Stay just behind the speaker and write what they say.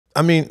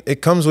I mean,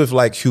 it comes with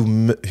like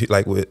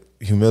with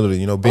humility,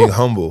 you know, being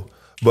humble.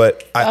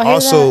 But I'm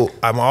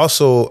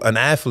also an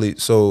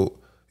athlete, so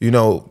you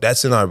know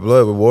that's in our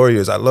blood. We're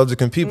warriors. I love to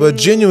compete, but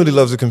genuinely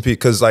love to compete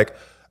because like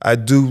I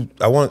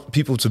want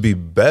people to be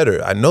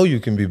better. I know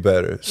you can be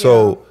better.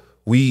 So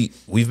we've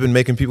been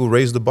making people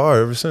raise the bar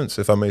ever since,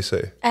 if I may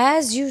say.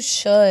 As you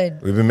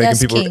should. We've been making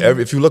people.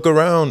 If you look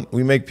around,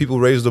 we make people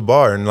raise the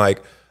bar, and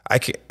like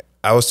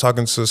I was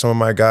talking to some of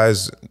my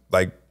guys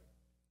like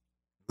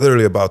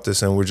literally about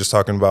this, and we're just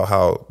talking about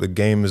how the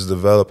game is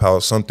developed, how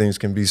some things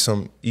can be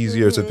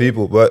easier to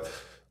people, but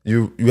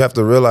you have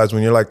to realize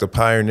when you're like the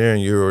pioneer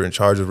and you're in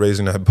charge of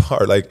raising that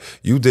bar, like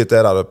you did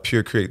that out of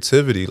pure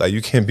creativity. Like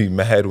you can't be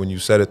mad when you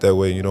said it that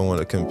way and you don't want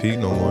to compete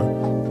no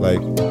more. Like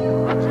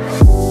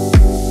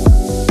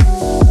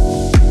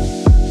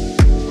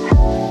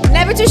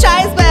Never Too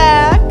Shy is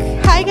back.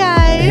 Hi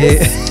guys.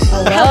 Hey.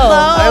 Hello.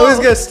 I always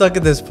get stuck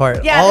in this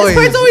part. Yeah, this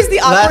part's always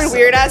the awkward,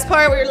 weird ass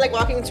part where you're like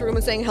walking into a room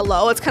and saying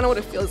hello. It's kind of what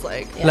it feels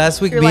like. Yeah.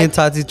 Last week, me and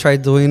Tati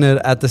tried doing it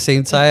at the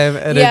same time,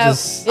 and it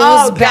was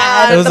bad.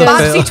 bad. It was the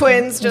Moxie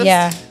twins.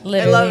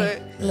 Literally. I love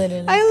it.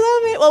 Literally. I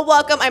love it. Well,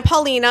 welcome. I'm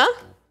Paulina.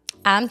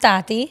 I'm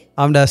Tati.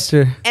 I'm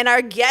Nestor. And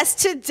our guest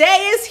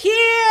today is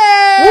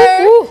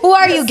here. Who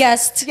are you,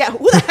 guest? Yeah,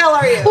 who the hell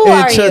are you? Who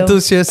are you?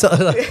 Introduce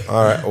yourself.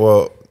 All right,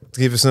 well, to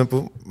keep it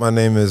simple, my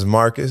name is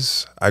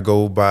Marcus. I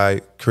go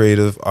by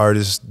creative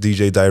artist,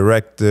 DJ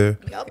director,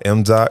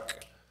 mdok.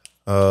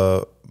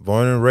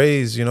 Born and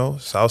raised, you know,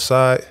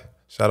 Southside.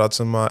 Shout out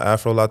to my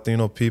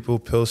Afro-Latino people,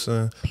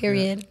 Pilsen.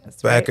 Period.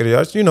 Back of the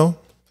arts, you know,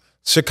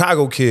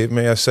 Chicago kid,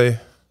 may I say.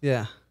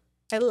 Yeah.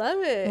 I love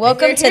it.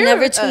 Welcome to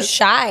Never Too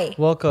Shy.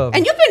 Welcome.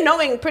 And you've been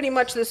knowing pretty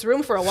much this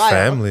room for a while.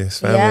 Family in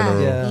the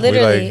room. Yeah.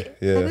 Literally.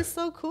 That is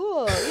so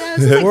cool. Yeah,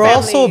 this is like we're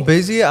all family. so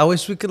busy. I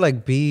wish we could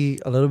like be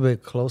a little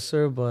bit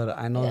closer, but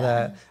I know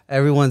that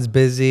everyone's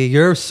busy.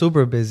 You're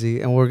super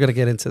busy, and we're gonna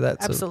get into that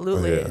too.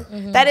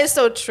 Absolutely. That is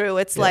so true.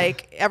 It's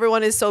like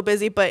everyone is so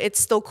busy, but it's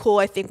still cool,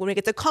 I think, when we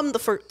get to come the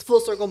full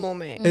circle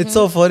moment. It's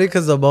so funny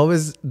because the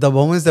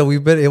moments that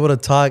we've been able to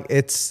talk,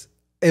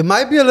 it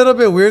might be a little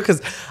bit weird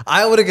because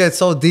I would get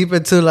so deep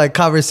into like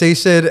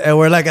conversation and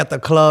we're like at the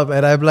club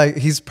and I'm like,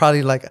 he's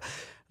probably like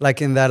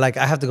in that, like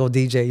I have to go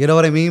DJ, you know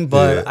what I mean?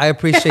 But I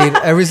appreciate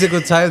every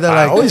single time that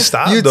like I always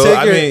stop you though. take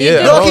I your, mean,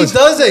 yeah, no, he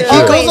does it. He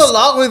goes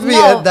along with me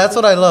and that's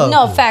what I love.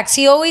 No, facts.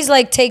 He always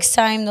like takes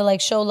time to like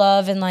show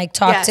love and like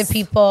talk to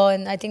people,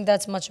 and I think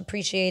that's much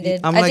appreciated.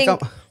 I think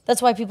that's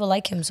why people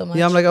like him so much.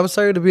 Yeah, I'm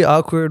sorry to be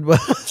awkward,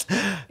 but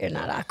you're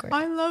not awkward.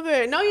 I love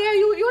it. No, yeah,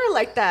 you are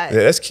like that.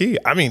 Yeah, that's key.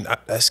 I mean,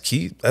 that's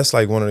key. That's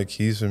like one of the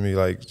keys for me.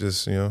 Like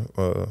just, you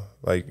know,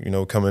 like, you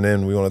know, coming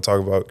in, we want to talk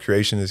about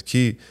creation is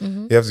key.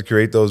 You have to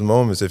create those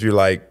moments. If you're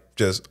like,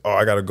 just, oh,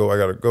 I gotta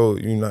go,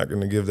 you're not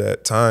gonna give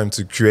that time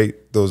to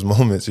create those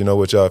moments, you know,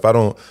 with y'all.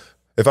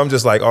 If I'm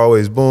just like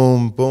always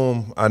boom,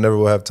 boom, I never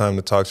will have time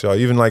to talk to y'all.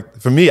 Even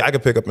like, for me, I can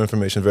pick up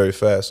information very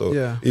fast. So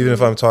even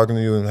if I'm talking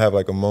to you and have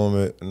like a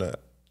moment and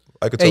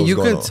I could tell what's going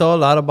on. You can tell a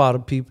lot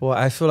about people.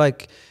 I feel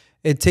like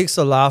it takes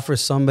a lot for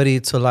somebody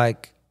to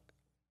like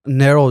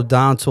narrow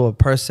down to a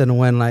person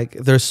when like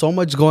there's so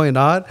much going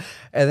on,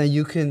 and then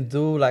you can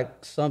do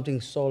like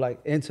something so like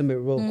intimate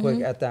real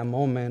quick at that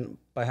moment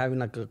by having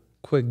like a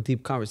quick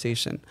deep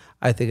conversation.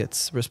 I think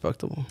it's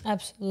respectable.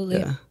 Absolutely.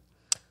 Yeah.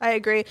 I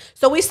agree.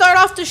 So we start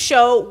off the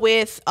show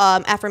with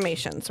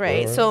affirmations,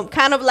 right? So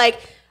kind of like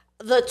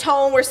the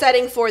tone we're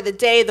setting for the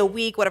day, the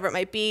week, whatever it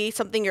might be,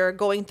 something you're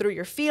going through,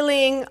 you're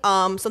feeling,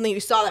 something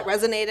you saw that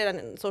resonated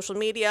on social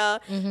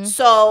media.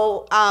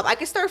 So I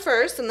can start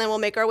first, and then we'll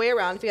make our way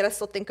around. If you gotta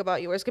still think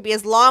about yours, it could be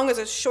as long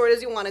as short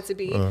as you want it to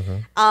be.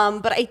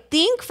 But I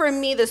think for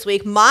me this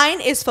week, mine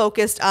is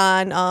focused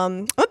on.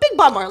 I'm a big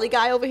Bob Marley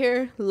guy over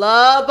here.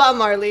 Love Bob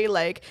Marley,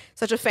 like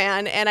such a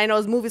fan, and I know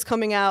his movie's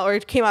coming out or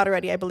it came out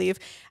already, I believe.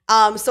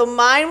 So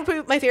mine would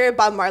be my favorite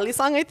Bob Marley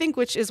song, I think,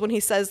 which is when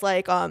he says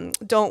like,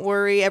 don't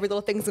worry, every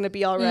little thing's gonna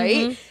be all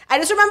right. I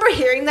just remember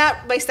hearing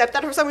that. My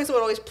stepdad for some reason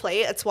would always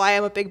play it. That's why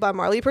I'm a big Bob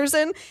Marley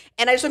person.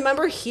 And I just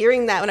remember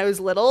hearing that when I was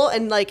little.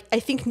 And like, I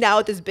think now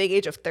at this big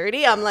age of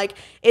 30, I'm like,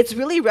 it's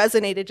really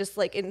resonated just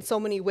like in so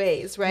many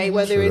ways, right?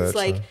 Whether it's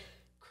like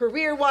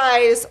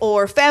career-wise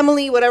or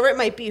family, whatever it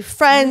might be,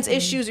 friends,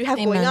 issues you have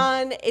going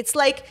on. It's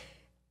like,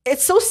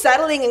 it's so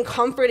settling and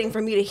comforting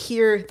for me to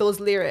hear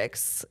those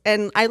lyrics.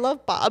 And I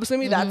love Bob, so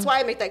maybe that's why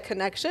I make that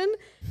connection.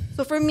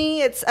 So for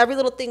me, it's every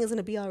little thing is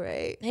gonna be all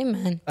right.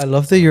 Amen. I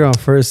love that you're on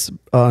first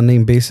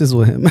name basis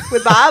with him.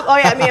 With Bob? Oh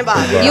yeah, me and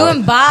Bob. You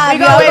and Bob,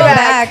 we go way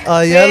back.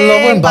 Yeah, I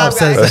love when Bob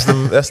says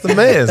that. That's the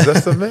man's.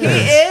 That's the man's. He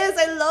is.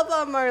 I love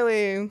Bob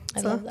Marley.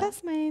 I love that.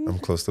 That's mine. I'm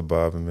close to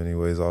Bob in many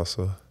ways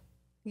also.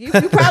 You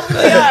probably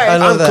are.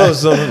 I'm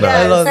close to him.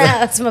 I love that.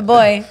 That's my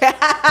boy.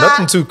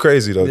 Nothing too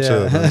crazy though.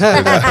 Chill. Do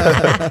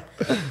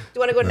you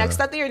want to go next,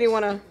 Tati, or do you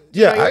want to?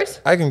 Yeah,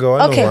 I can go.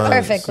 I know Okay, mine.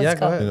 perfect. Let's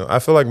go. You know, I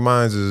feel like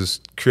mine's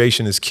is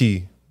creation is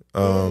key.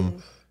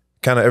 Kind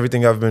of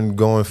everything I've been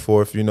going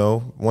forth. You know,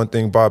 one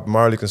thing Bob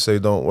Marley can say,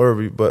 "Don't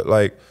worry," but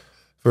like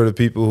for the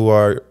people who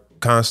are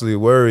constantly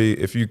worried,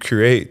 if you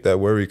create, that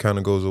worry kind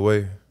of goes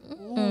away.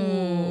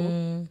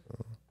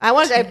 I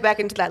want to dive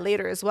back into that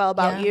later as well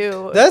about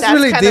you. That's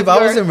really deep. I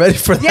wasn't ready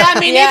for that. Yeah,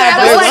 me neither.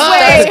 I was like,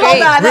 wait,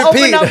 hold on.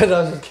 Repeat. Open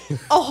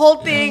up a whole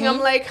thing. I'm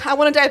like, I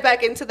want to dive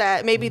back into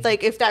that. Maybe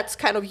like if that's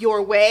kind of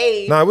your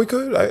way. Nah, we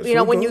could.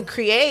 When you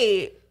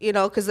create,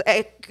 because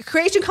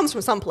creation comes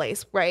from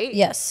someplace, right?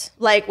 Yes.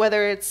 Like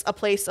whether it's a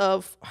place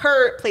of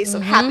hurt, place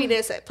of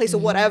happiness, a place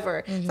of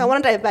whatever. So I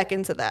want to dive back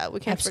into that.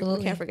 We can't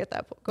forget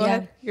that. Go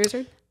ahead. Your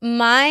turn.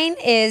 Mine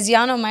is,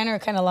 y'all know mine are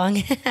kind of long.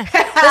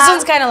 This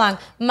one's kind of long.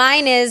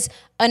 Mine is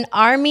an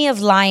army of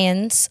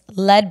lions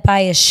led by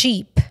a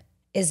sheep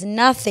is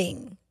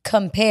nothing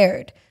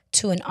compared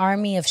to an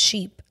army of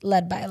sheep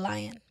led by a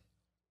lion.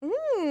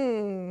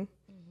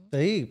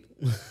 Deep.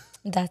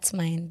 That's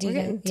mine. We're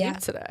getting deep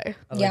today.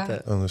 I like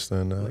that. I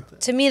understand that.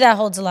 To me, that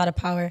holds a lot of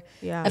power.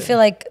 Yeah. I feel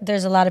like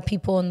there's a lot of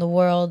people in the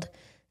world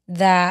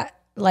that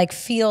like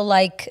feel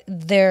like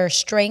their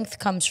strength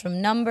comes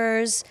from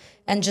numbers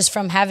and just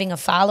from having a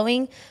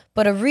following.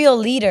 But a real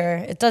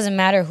leader, it doesn't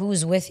matter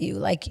who's with you.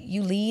 Like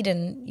you lead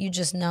and you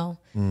just know.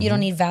 You don't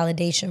need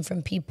validation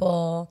from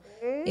people.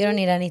 You don't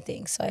need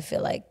anything. So I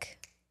feel like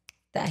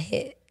that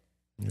hit.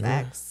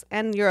 Facts.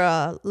 And you're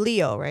a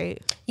Leo,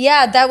 right?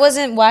 Yeah, that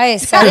wasn't why I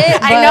said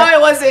it. I know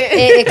it wasn't.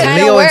 It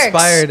kind of works.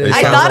 Inspired.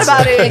 I thought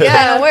about it. It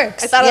kind of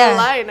works. I thought of the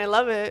lion. I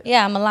love it.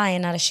 Yeah, I'm a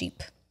lion, not a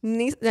sheep.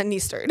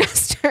 Nester.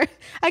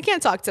 I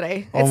can't talk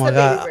today. Oh It's my the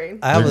God. baby brain.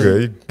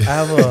 I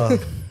have a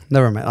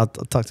never mind. I'll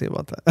talk to you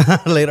about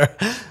that later.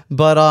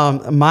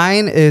 But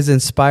mine is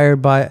inspired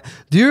by.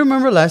 Do you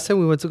remember last time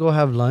we went to go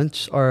have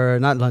lunch, or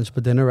not lunch,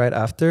 but dinner right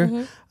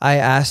after? I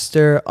asked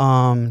her,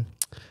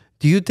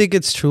 do you think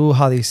it's true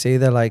how they say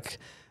that like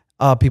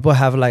people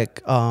have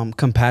like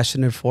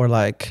compassionate for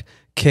like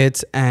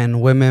kids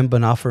and women,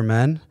 but not for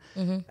men?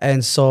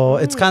 And so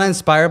it's kind of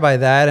inspired by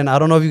that. And I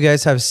don't know if you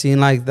guys have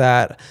seen like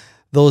that,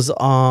 those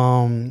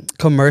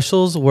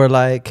commercials where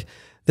like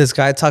this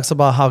guy talks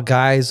about how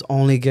guys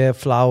only get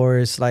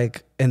flowers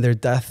like in their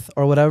death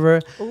or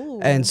whatever. Ooh.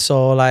 And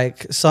so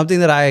like something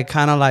that I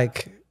kind of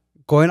like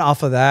going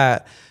off of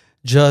that,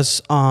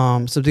 just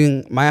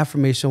something, my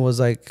affirmation was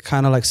like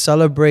kind of like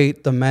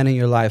celebrate the men in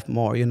your life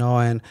more,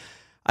 and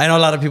I know a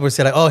lot of people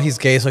say like, oh, he's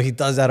gay, so he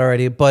does that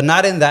already, but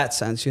not in that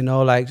sense,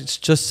 like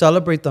just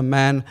celebrate the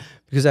men,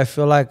 because I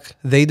feel like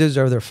they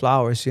deserve their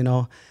flowers,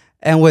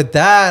 And with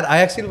that, I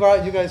actually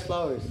brought you guys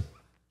flowers.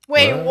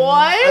 Wait,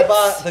 what? I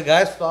bought the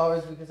guys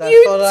flowers because I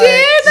you felt like...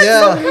 did? That's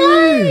so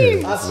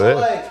kind. I felt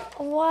like...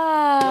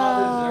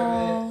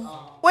 Wow.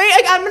 Wait,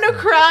 I'm going to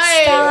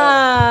cry.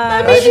 Stop.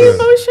 That made me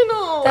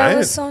emotional. That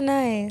was so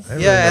nice.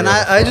 Yeah, and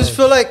I just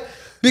feel like...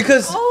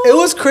 Because it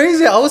was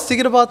crazy. I was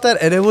thinking about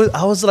that, and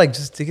I was like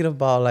just thinking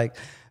about like,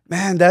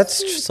 man,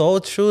 that's so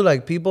true.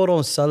 Like people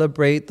don't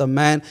celebrate the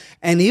man.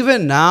 And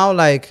even now,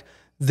 like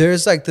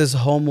there's like this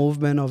whole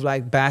movement of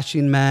like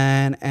bashing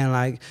men and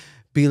like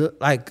be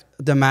like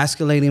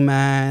demasculating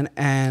man.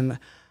 And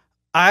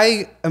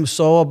I am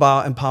so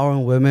about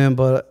empowering women,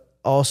 but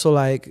also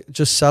like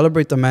just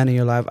celebrate the man in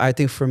your life. I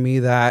think for me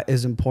that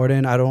is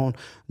important. I don't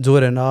do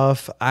it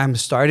enough. I'm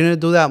starting to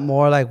do that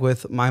more like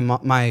with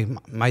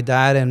my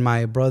dad and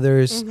my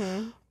brothers.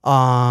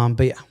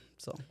 But yeah,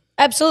 so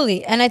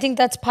absolutely. And I think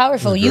that's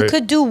powerful. You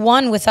could do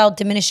one without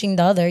diminishing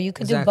the other. You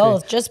could do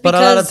both just because.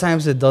 But a lot of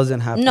times it doesn't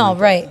happen. No,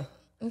 like right.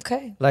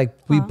 Okay. Like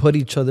we put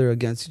each other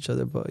against each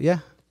other, but yeah.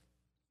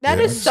 That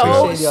is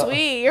so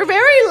sweet. You're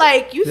very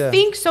like, you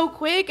think so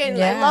quick,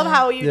 and I love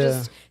how you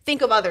just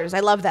think of others. I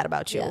love that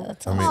about you. Yeah,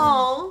 that's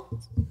awesome.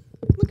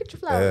 Look at your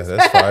flowers. Yeah,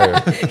 that's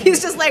fire.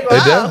 He's just like,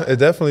 wow. It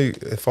definitely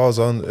falls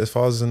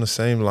in the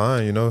same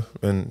line,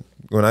 And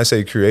when I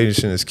say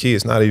creation is key,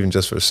 it's not even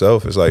just for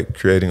self. It's like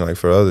creating like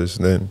for others.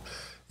 And then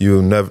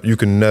you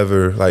can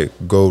never like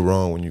go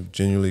wrong when you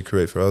genuinely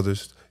create for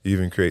others. You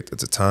even create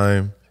the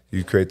time,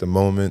 you create the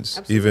moments,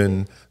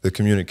 even the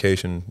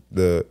communication,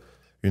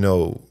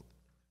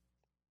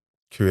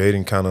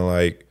 creating kind of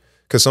like,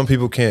 because some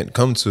people can't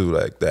come to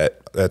like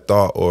that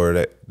thought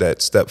or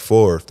that step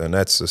forth, and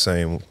that's the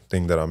same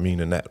thing that I mean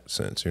in that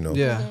sense,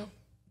 Yeah.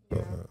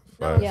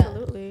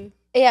 Absolutely.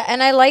 Yeah,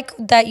 and I like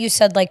that you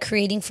said like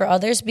creating for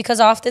others,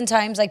 because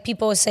oftentimes like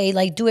people say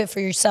like do it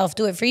for yourself,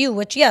 do it for you,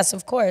 which yes,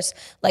 of course,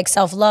 like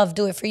self-love,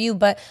 do it for you.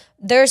 But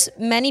there's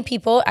many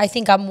people, I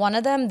think I'm one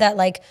of them, that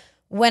like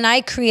when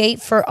I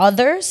create for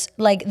others,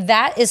 like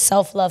that is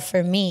self-love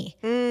for me.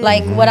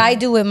 Like what I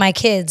do with my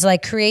kids,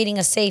 like creating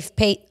a safe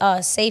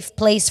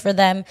place for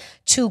them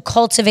to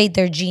cultivate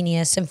their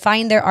genius and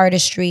find their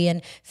artistry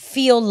and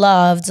feel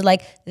loved.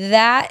 Like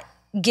that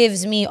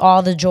gives me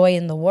all the joy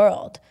in the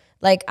world.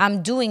 Like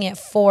I'm doing it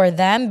for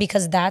them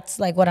because that's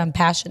like what I'm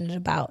passionate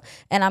about.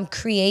 And I'm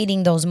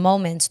creating those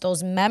moments,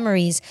 those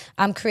memories.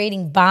 I'm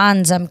creating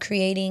bonds. I'm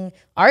creating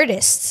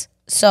artists.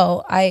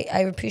 So I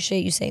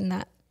appreciate you saying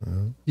that.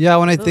 Yeah,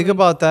 when I think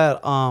about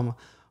that,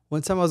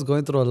 one time I was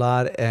going through a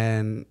lot,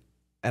 and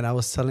I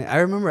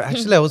remember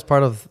actually I was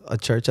part of a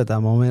church at that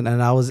moment, and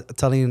I was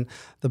telling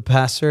the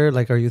pastor,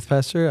 like our youth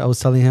pastor, I was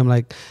telling him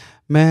like,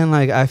 man,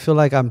 like I feel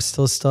like I'm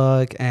still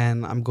stuck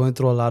and I'm going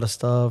through a lot of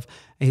stuff.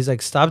 And he's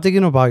like, stop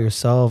thinking about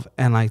yourself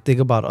and like think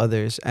about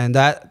others. And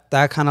that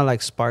kind of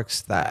like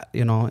sparks that,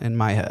 you know, in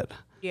my head.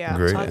 Yeah,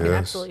 Great, so I can yes.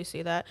 absolutely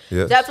see that.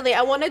 Yes. Definitely,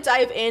 I want to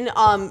dive in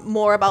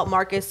more about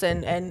Marcus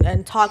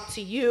and talk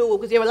to you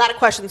because we have a lot of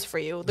questions for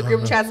you. The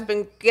group chat's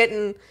been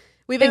getting.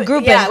 We've been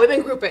grouping. Yeah, we've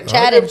been grouping.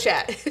 Chatting. Group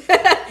chat.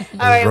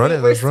 All right,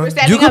 we're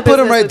standing You could up put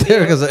him business right with there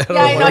you. because I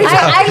know.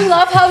 I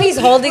love how he's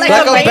holding Like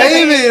them a right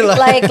baby, there.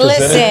 Like,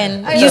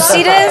 listen, you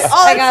see this?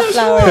 Oh, I got it's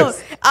flowers.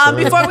 so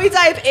cool. Before we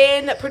dive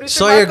in, producer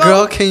So Marco, your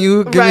girl, can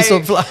you give me some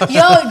Right. flowers?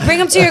 Yo, bring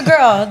them to your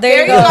girl. There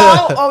There you you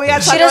go. go. Oh, we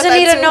got. She doesn't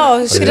need to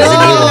know. She doesn't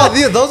need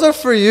to know. Oh, those are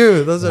for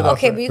you. Those are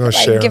Okay, but you Gonna could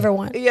share like give 'em. her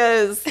one.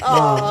 Yes. those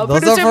are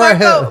Producer for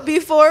Marco, him.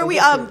 before we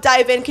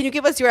dive in, can you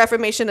give us your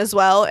affirmation as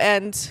well?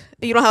 And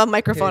you don't have a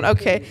microphone.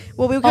 Okay.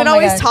 Well, we can my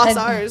always God. toss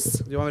ours.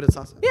 Do you want me to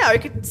toss it? Yeah, we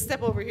could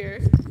step over here.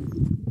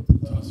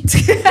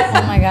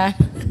 Oh my God,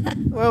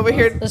 We're over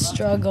here. the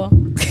struggle.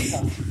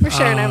 We're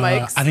sharing our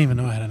mics. I didn't even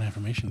know I had an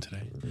affirmation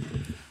today.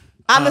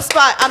 On the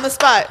spot. On the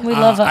spot. We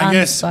love an I on the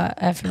guess- spot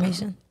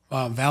affirmation.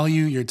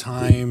 Value your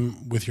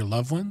time with your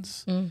loved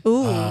ones.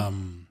 Ooh.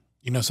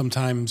 You know,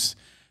 sometimes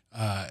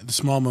the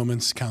small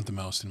moments count the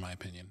most, in my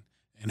opinion.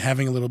 And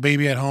having a little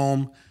baby at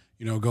home,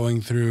 you know,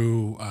 going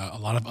through a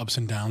lot of ups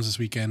and downs this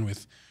weekend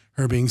with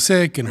her being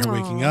sick and her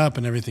waking up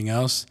and everything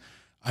else,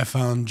 I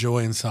found joy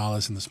and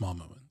solace in the small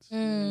moments.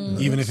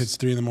 Even if it's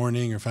 3 a.m.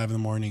 or 5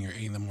 a.m. or 8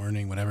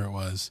 a.m, whatever it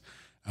was,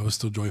 I was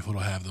still joyful to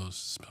have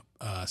those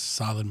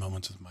solid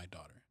moments with my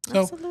daughter.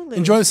 So Absolutely.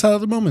 enjoy the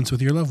solid moments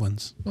with your loved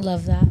ones.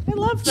 Love that. I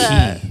love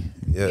that.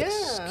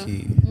 Yes, Yeah.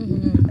 key.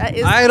 That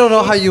is I don't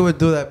know how you would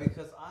do that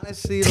because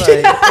honestly, like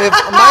if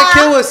my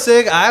kid was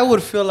sick, I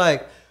would feel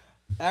like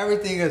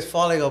everything is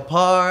falling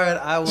apart.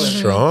 I would,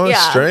 Strong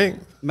Yeah.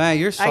 strength. man,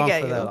 you're strong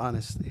get for you. that,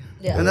 honestly.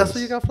 Yeah. And that's why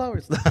you got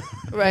flowers.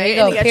 right. you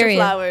go, And you got period.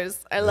 your flowers.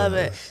 I love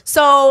it.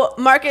 So,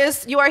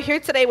 Marcus, you are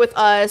here today with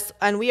us,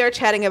 and we are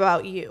chatting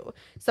about you.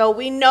 So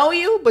we know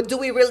you, but do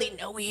we really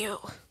know you?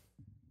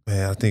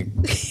 Man, I think,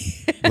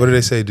 what do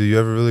they say? Do you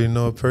ever really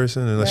know a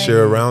person unless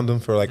you're around them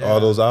for like all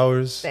those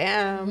hours?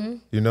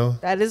 Damn. You know?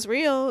 That is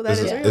real. That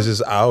It's, is real. it's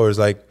just hours.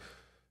 Like,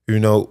 you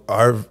know,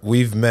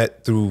 we've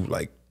met through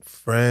like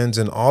friends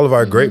and all of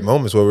our great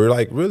moments where we're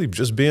like really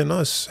just being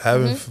us,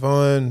 having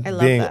fun, I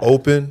love being that.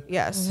 open.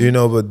 Yes. You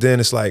know, but then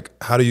it's like,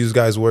 how do you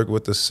guys work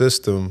with the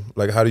system?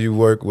 Like, how do you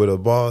work with a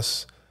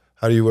boss?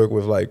 How do you work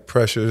with like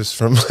pressures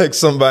from like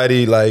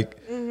somebody like,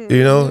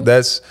 you know,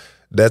 those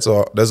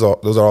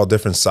are all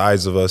different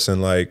sides of us.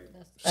 And like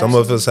some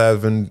of us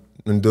have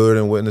endured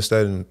and witnessed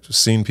that and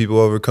seen people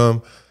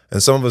overcome.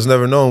 And some of us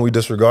never know and we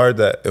disregard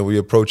that and we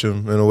approach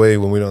them in a way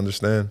when we don't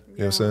understand. You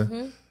know what I'm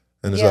saying?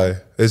 And it's like,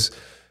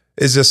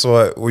 it's just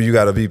what where you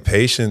got to be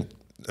patient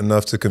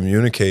enough to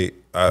communicate,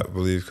 I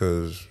believe,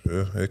 because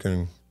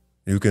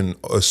you can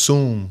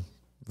assume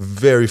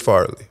very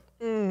farly.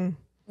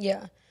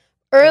 Yeah.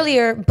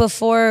 Earlier,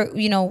 before,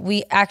 you know,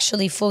 we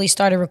actually fully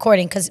started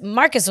recording, because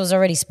Marcus was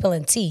already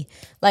spilling tea.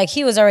 Like,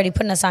 he was already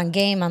putting us on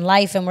game, on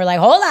life, and we're like,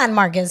 hold on,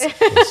 Marcus.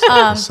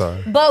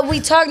 Sorry. But we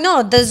talked,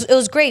 it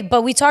was great,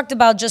 but we talked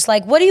about just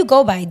like, what do you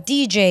go by?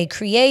 DJ,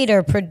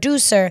 creator,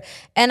 producer.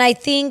 And I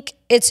think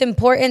it's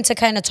important to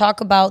kind of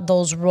talk about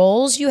those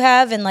roles you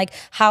have and like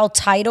how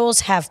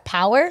titles have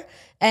power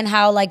and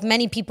how like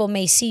many people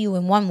may see you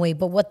in one way,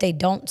 but what they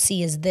don't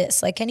see is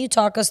this. Like, can you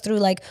talk us through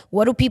like,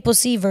 what do people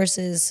see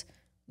versus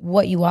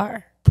what you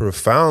are?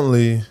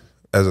 Profoundly,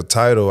 as a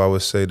title, I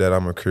would say that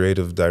I'm a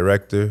creative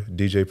director,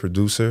 DJ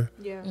producer.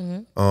 Yeah.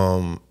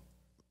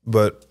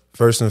 But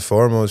first and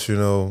foremost, you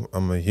know,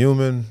 I'm a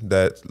human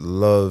that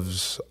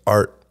loves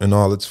art in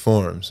all its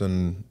forms.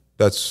 And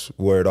that's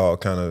where it all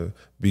kind of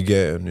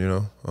began, you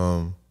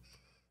know.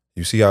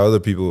 You see how other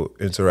people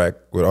interact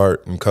with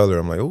art and color.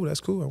 I'm like, oh, that's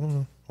cool. I want to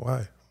know why. You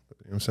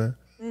know what I'm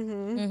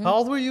saying? How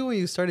old were you when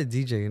you started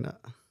DJing?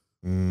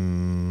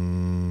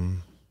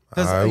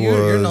 Because I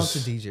you're known was- to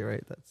DJ,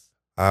 right?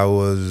 I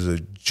was a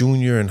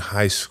junior in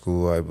high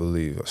school, I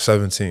believe.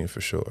 17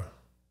 for sure.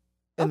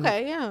 And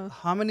Okay, yeah.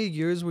 How many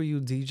years were you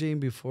DJing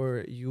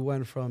before you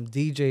went from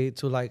DJ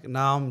to like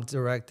now I'm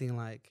directing,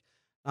 like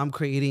I'm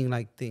creating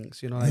like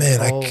things, you know? Like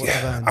Man, whole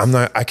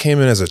events? I came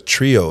in as a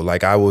trio.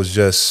 Like I'm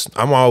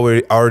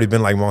already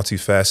been like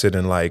multifaceted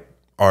in like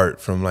art,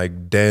 from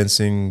like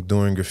dancing,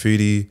 doing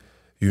graffiti,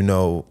 you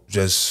know,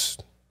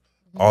 just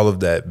all of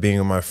that. Being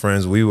with my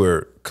friends, we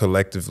were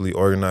collectively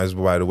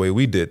organized by the way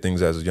we did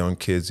things as young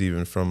kids,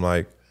 even from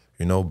like,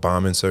 you know,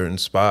 bombing certain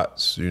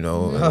spots, you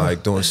know, and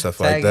like doing stuff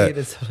like Tagging that.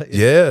 and stuff like-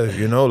 Yeah,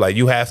 you know, like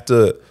you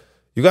gotta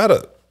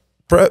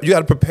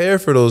prepare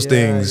for those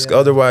things. yeah.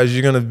 Otherwise,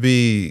 you're gonna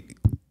be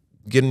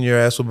getting your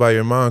ass whipped by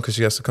your mom because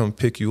she has to come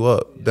pick you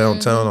up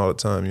downtown all the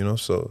time, you know.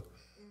 So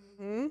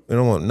we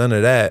don't want none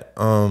of that.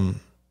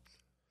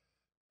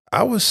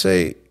 I would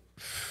say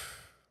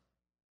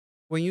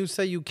When you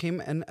say you came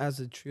in as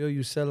a trio,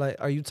 you said like,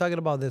 are you talking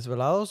about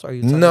Desvelados? Or are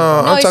you talking No,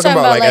 about I'm he's talking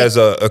about like as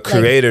a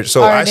creator.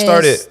 So I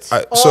started.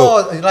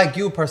 oh, like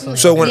you personally?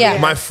 So when Yeah.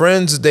 my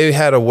friends, they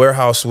had a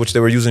warehouse which they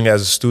were using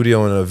as a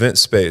studio and an event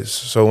space.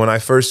 So when I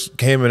first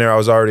came in there, I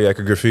was already like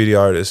a graffiti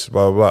artist.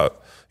 Blah blah blah.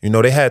 You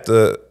know, they had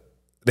the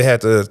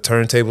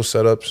turntable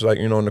set up like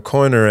in the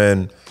corner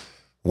and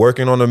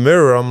working on the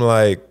mirror. I'm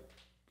like,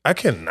 I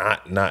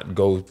cannot not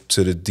go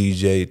to the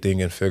DJ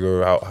thing and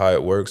figure out how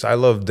it works. I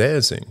love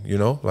dancing,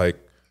 like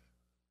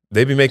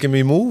they be making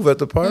me move at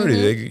the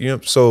party.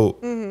 So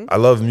I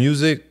love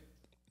music.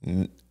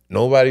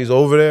 Nobody's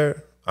over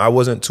there. I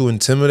wasn't too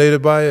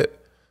intimidated by it.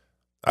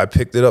 I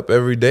picked it up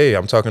every day.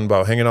 I'm talking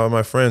about hanging out with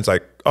my friends.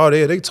 Like, oh,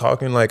 they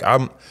talking like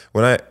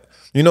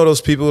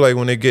those people like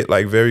when they get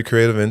like very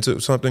creative into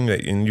something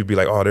and you'd be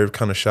like, oh, they're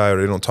kind of shy or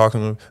they don't talk to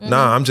them.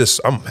 Nah,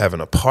 I'm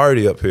having a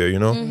party up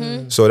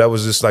here, So that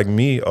was just like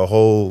me a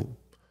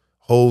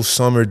whole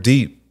summer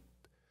deep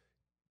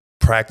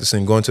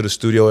practicing, going to the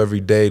studio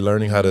every day,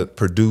 learning how to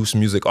produce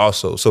music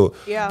also. So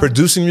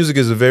producing music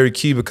is a very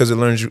key because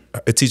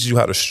it teaches you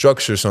how to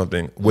structure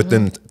something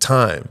within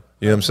time.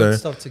 You know what I'm saying?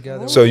 Stuff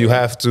together. So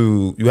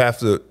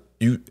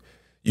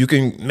you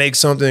can make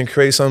something and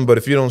create something, but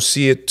if you don't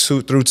see it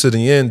through to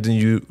the end, then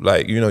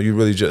you're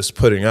really just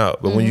putting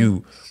out. But when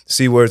you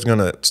see where it's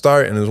gonna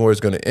start and where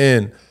it's gonna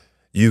end,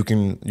 you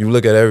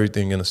look at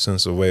everything in a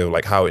sense of way of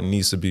like how it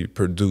needs to be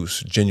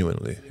produced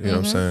genuinely. You know what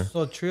I'm saying?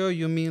 So trio,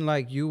 you mean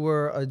like you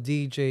were a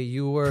DJ,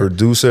 you were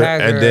producer,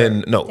 tagger. and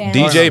then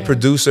DJ,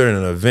 producer, and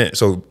an event.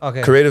 So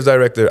creative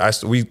director.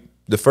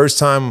 The first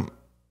time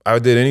I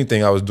did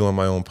anything, I was doing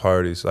my own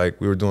parties. Like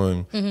we were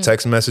doing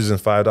text messages and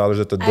 $5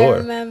 at the door. I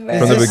remember.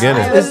 From the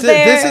beginning.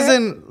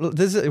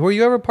 Were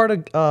you ever part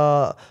of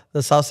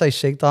the Southside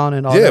Shakedown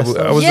and all that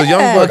stuff? I was a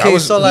young buck. Okay,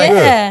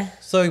 Yeah.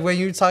 So when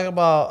you talk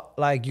about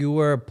like you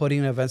were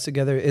putting events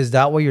together, is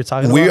that what you're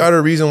talking about? We are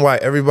the reason why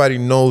everybody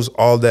knows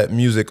all that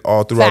music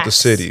all throughout the Facts.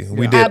 city.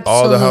 We did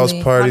all the house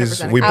Absolutely. parties.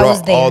 100%. We I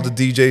was brought all the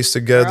there. DJs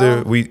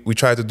together. We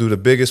tried to do the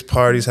biggest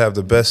parties, have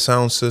the best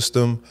sound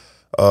system.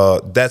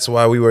 That's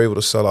why we were able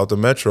to sell out the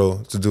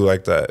Metro to do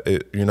like that.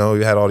 You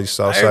had all these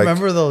Southside. I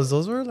remember those.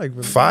 Those were like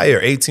really fire.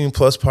 18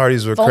 plus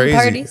parties were Phone crazy.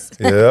 parties?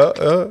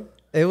 Yeah.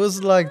 It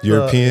was like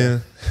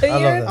European. I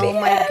love that. Oh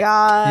my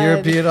God.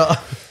 European.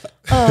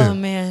 Oh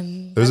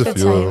man. There's a Good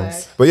few of them.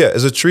 times. But yeah,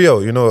 it's a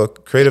trio, a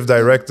creative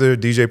director,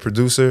 DJ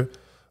producer,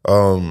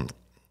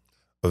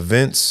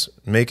 events,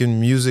 making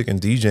music and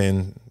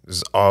DJing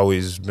has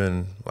always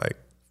been like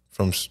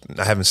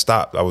I haven't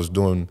stopped. I was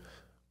doing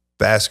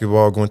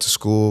basketball, going to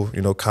school,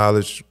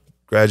 college,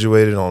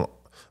 graduated on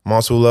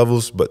multiple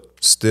levels, but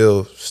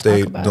still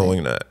stayed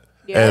doing that.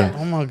 Yeah. And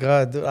Oh my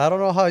God, dude. I don't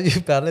know how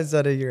you balance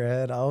that in your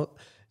head.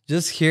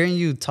 Just hearing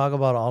you talk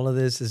about all of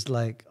this is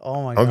like,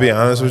 oh my God. I'm gonna be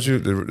honest with you.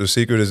 The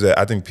secret is that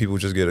I think people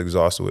just get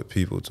exhausted with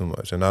people too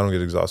much, and I don't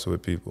get exhausted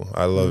with people.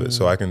 I love it,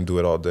 so I can do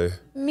it all day.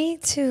 Me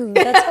too.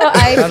 That's how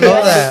I feel. I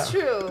love that. It's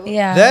true.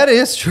 Yeah. That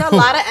is true. It's a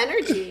lot of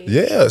energy.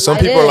 Yeah, some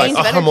It people are like, is.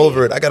 oh, I'm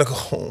over it. I gotta go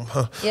home.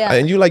 Huh? Yeah.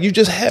 And you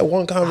just had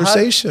one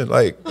conversation.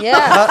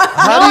 Yeah.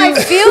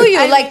 I feel you.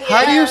 Like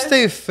How do you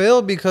stay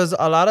filled? Because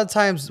a lot of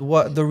times,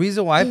 the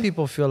reason why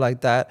people feel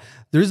like that,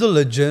 there's a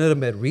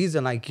legitimate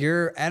reason. Like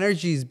your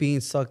energy is being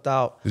sucked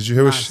out. Did you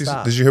hear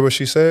what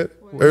she said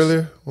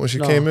earlier when she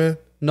came in?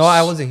 No,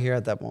 I wasn't here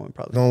at that moment.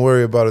 Probably. Don't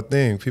worry about a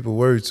thing. People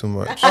worry too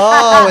much.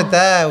 Oh, with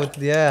that,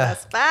 yeah.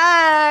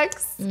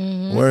 Facts.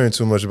 Worrying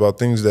too much about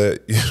things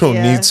that you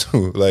don't need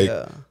to. Like,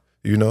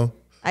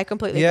 I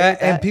completely Yeah, agree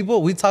with and that.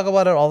 people, we talk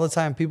about it all the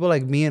time. People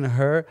like me and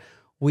her,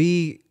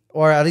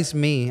 or at least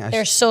me.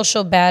 their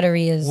social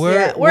battery is.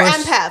 We're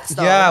empaths,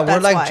 though. Yeah, we're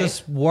That's like why.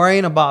 just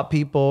worrying about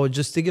people,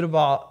 just thinking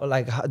about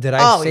like, did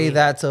I say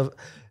that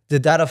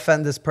did that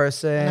offend this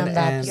person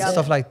and Yep.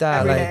 stuff like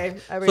that. Every Like, day,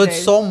 every so day.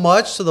 it's so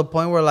much to the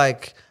point where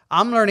like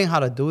I'm learning how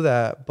to do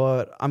that,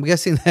 but I'm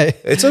guessing that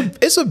it's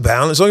a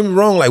balance. Don't get me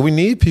wrong. Like we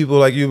need people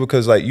like you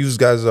because like you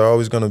guys are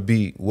always gonna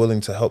be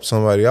willing to help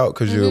somebody out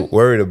because you're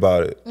worried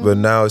about it. But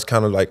now it's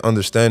kind of like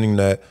understanding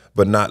that,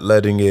 but not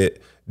letting it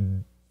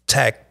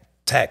tack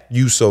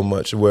you so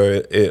much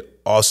where it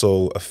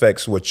also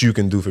affects what you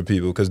can do for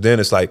people. Because then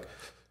it's like,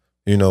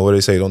 what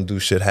they say, don't do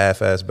shit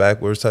half-ass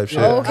backwards type shit.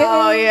 Okay.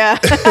 Oh, yeah.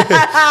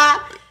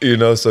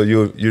 So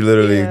you're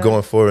literally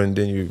going forward and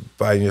then you're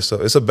fighting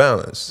yourself. It's a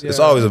balance. It's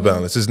always a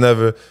balance.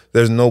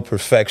 There's no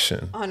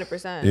perfection.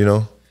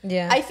 100%.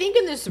 Yeah. I think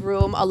in this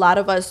room, a lot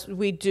of us,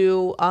 we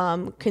do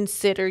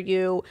consider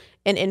you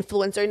an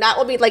influencer. Not,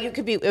 I mean, like you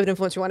could be an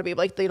influencer, you want to be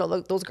like,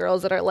 those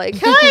girls that are like,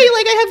 hey,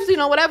 like I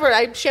have, whatever,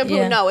 I shampoo.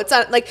 Yeah. No, it's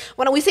not like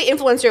when we say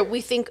influencer,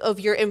 we think of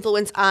your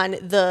influence on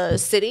the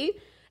city.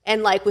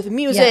 And like with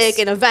music Yes.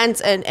 and events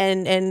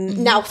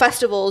and now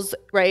festivals,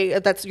 right?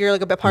 You're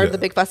like a big part of the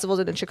big festivals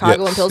in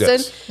Chicago and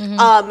Pilsen.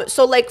 Yes.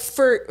 So like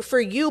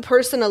for you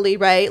personally,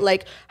 right?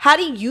 Like how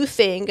do you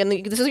think? And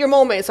this is your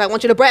moment, so I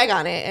want you to brag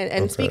on it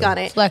and speak on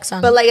it, Flex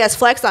on But them. like, yes,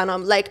 flex on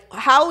them. Like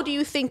how do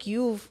you think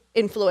you've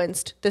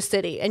influenced the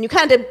city? And you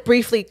kind of did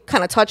briefly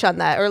kind of touch on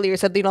that earlier. You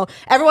said, you know,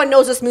 everyone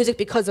knows this music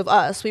because of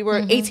us. We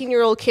were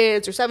 18-year-old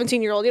kids or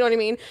 17-year-old, you know what I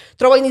mean?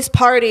 Throwing these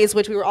parties,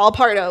 which we were all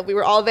part of. We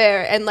were all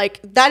there. And like,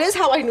 that is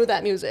how I knew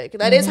that music.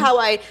 That is how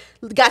I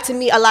got to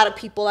meet a lot of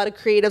people, a lot of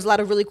creatives, a lot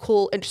of really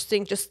cool,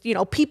 interesting, just, you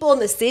know, people in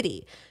the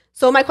city.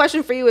 So my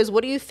question for you is,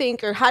 what do you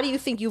think, or how do you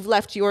think you've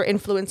left your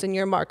influence and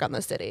your mark on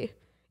the city?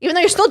 Even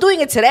though you're still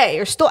doing it today,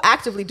 you're still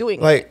actively doing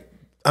it. Like,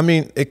 I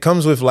mean, it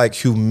comes with like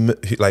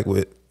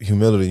with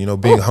humility, you know,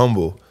 being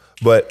humble.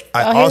 But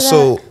I'm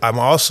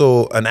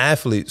also an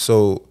athlete,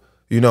 so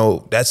you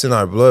know that's in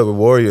our blood. We're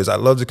warriors. I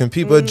love to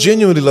compete, but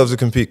genuinely love to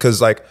compete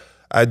because like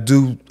I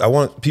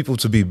want people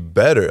to be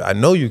better. I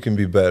know you can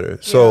be better.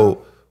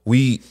 So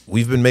we've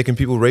been making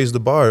people raise the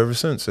bar ever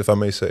since, if I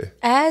may say.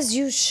 As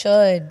you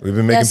should. We've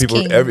been making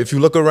people. If you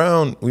look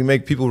around, we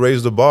make people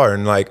raise the bar,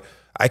 and like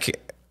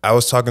I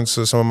was talking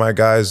to some of my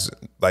guys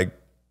like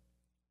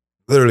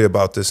literally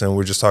about this, and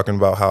we're just talking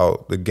about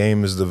how the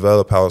game is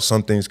developed, how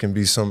some things can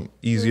be some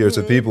easier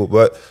to people,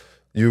 but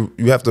you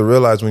have to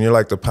realize when you're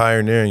like the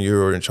pioneer and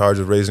you're in charge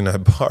of raising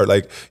that bar,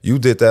 like you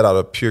did that out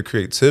of pure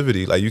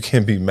creativity. Like you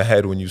can't be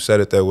mad when you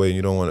said it that way and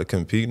you don't want to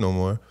compete no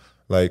more.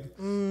 Like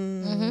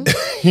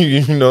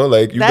you know,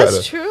 like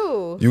that's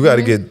true. You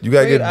gotta get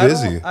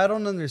busy. I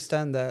don't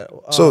understand that.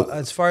 So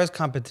as far as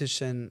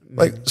competition,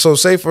 like so,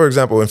 say for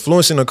example,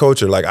 influencing the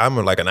culture. Like I'm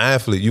like an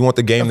athlete. You want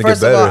the game to get better.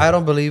 First of all, I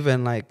don't believe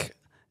in I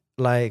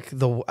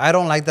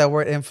don't like that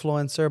word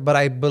influencer, but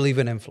I believe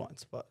in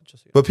influence.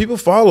 But people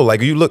follow.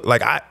 Like you look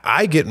like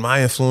I get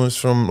my influence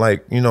from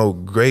like, you know,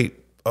 great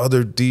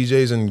other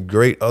DJs and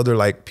great other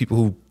like people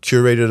who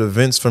curated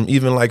events, from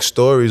even like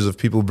stories of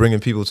people bringing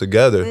people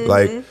together.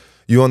 Like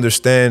you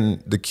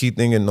understand the key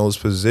thing in those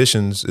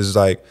positions is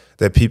like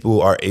that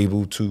people are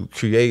able to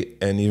create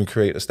and even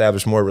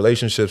establish more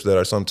relationships that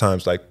are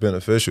sometimes like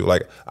beneficial.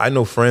 Like I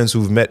know friends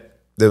who've met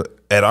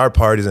at our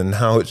parties and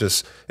now it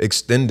just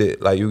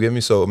extended, like you get me?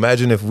 So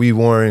imagine if we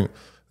weren't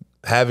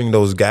having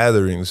those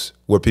gatherings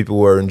where people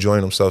were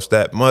enjoying themselves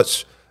that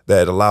much,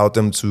 that allowed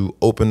them to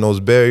open those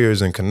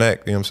barriers and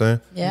connect, you know what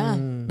I'm saying? Yeah.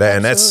 And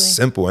that's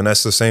simple, and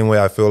that's the same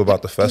way I feel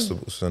about the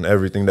festivals and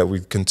everything that we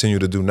continue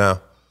to do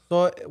now.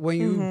 So when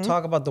you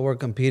talk about the word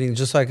competing,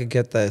 just so I could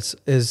get this,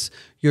 is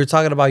you're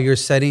talking about you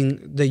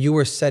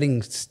were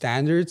setting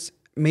standards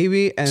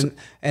maybe, and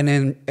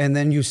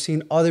then you've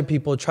seen other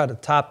people try to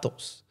top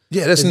those.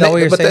 Yeah, that's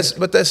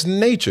that's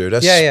nature.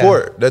 That's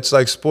sport. That's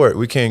like sport.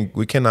 We can't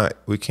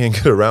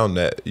get around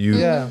that.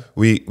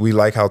 We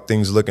like how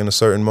things look in a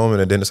certain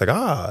moment, and then it's like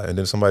and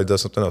then somebody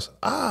does something else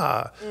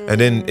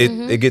and then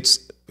it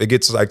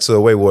gets like to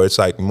a way where it's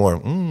like more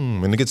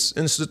and it gets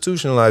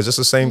institutionalized. Just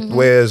the same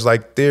way as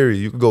like theory.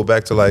 You could go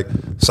back to like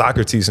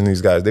Socrates and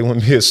these guys. They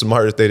wouldn't be as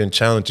smart if they didn't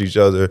challenge each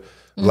other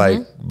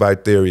like by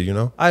theory. You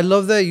know. I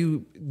love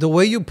that the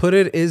way you put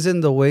it is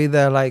in the way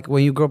that like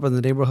when you grow up in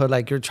the neighborhood,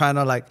 like you're trying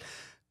to like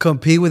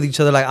compete with each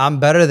other, like I'm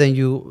better than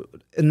you.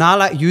 Not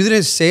like you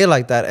didn't say it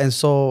like that, and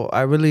so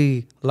I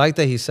really like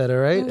that he said it.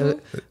 Right,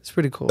 it's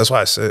pretty cool. That's why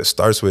I said it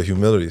starts with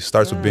humility. It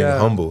starts with being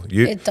humble.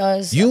 It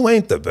does. You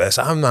ain't the best.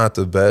 I'm not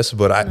the best,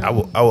 but I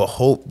will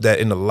hope that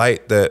in the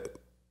light that.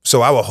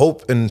 So I will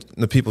hope in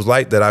the people's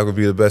light that I would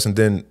be the best, and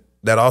then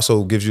that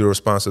also gives you the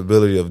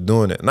responsibility of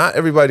doing it. Not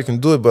everybody can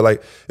do it, but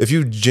like if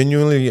you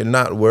genuinely are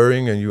not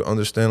worrying and you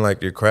understand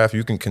like your craft,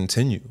 you can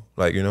continue.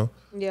 Like you know.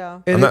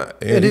 Yeah. And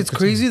it's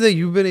crazy that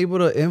you've been able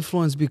to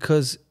influence,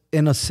 because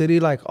in a city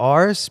like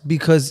ours,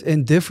 because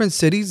in different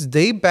cities,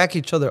 they back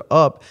each other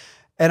up.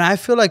 And I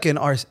feel like in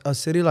a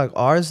city like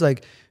ours,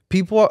 like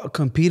people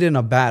compete in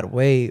a bad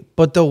way.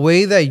 But the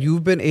way that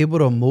you've been able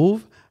to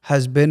move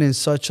has been in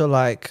such a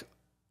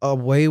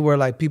way where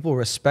like people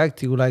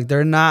respect you. Like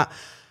they're not,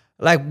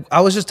 like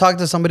I was just talking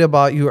to somebody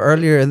about you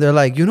earlier and they're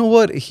like, you know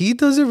what? He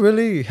doesn't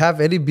really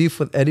have any beef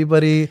with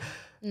anybody.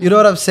 You know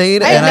what I'm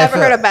saying? I never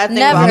heard a bad thing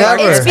about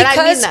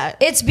it.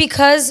 It's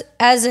because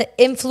as an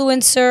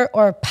influencer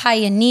or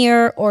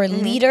pioneer or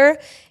leader,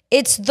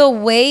 it's the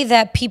way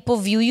that people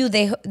view you.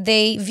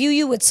 They view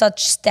you with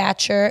such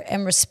stature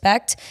and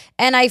respect.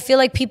 And I feel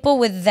like people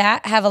with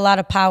that have a lot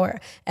of power.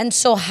 And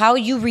so how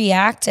you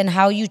react and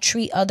how you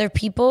treat other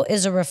people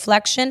is a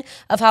reflection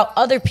of how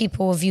other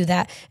people will view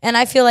that. And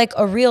I feel like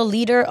a real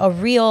leader, a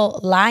real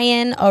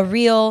lion, a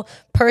real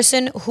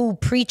person who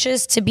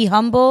preaches to be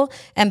humble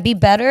and be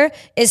better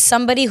is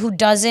somebody who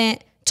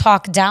doesn't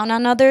talk down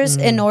on others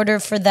in order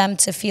for them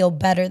to feel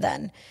better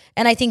than.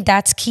 And I think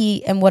that's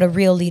key in what a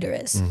real leader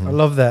is. I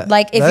love that.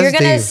 Like if you're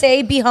going to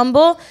say be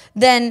humble,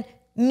 then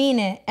mean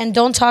it and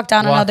don't talk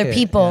down on other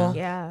people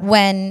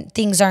when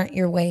things aren't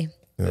your way.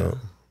 Yeah.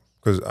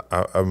 Because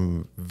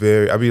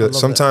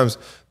sometimes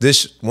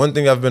this one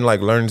thing I've been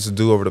like learning to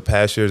do over the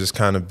past years is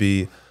kind of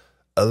be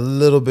a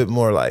little bit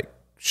more like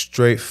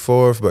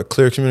straightforward but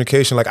clear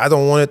communication. Like I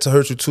don't want it to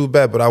hurt you too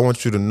bad, but I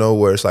want you to know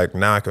where it's like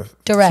now I can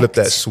flip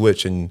that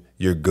switch and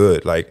you're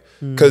good. Like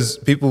because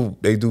people,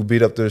 they do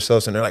beat up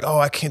themselves and they're like, oh,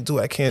 I can't do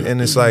it, I can't.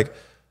 And it's like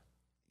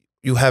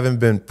you haven't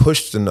been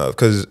pushed enough.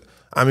 Because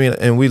I mean,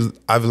 and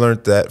I've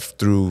learned that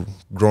through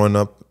growing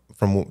up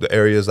from the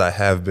areas I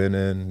have been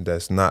in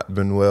that's not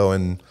been well,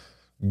 and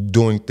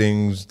doing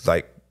things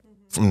like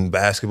from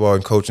basketball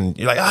and coaching,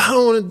 you're like, I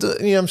don't want to do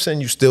it. You know what I'm saying?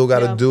 You still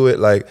got to do it.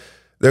 Like,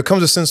 there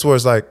comes a sense where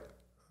it's like,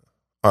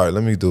 all right,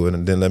 let me do it,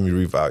 and then let me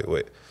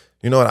reevaluate.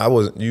 You know what? I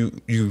wasn't.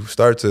 You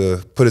start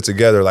to put it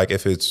together, like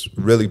if it's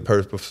really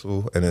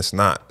purposeful and it's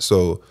not.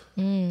 So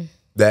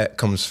that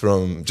comes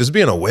from just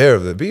being aware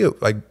of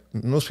it. Like,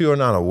 most people are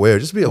not aware.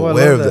 Just be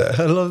aware of that.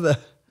 I love that.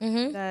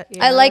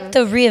 I like the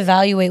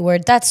reevaluate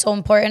word. That's so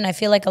important. I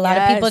feel like a lot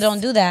of people don't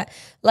do that.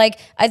 Like,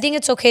 I think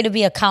it's okay to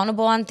be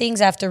accountable on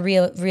things after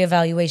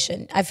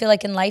reevaluation. I feel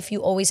like in life,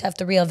 you always have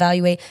to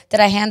reevaluate.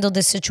 Did I handle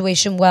this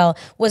situation well?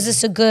 Was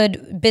this a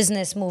good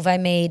business move I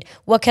made?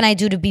 What can I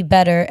do to be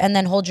better? And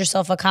then hold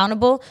yourself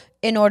accountable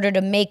in order to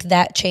make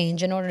that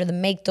change, in order to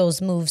make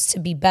those moves to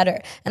be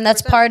better. And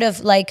that's part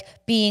of like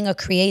being a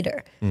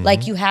creator.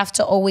 Like, you have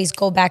to always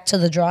go back to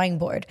the drawing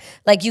board.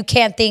 Like, you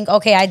can't think,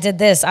 okay, I did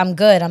this, I'm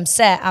good, I'm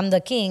set, I'm the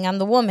king, I'm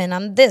the woman,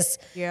 I'm this.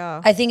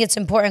 Yeah. I think it's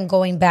important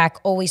going back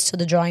always to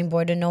the drawing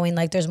board and knowing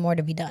like there's more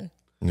to be done.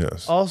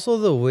 Yes. Also,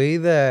 the way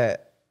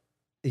that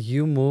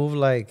you move,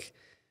 like,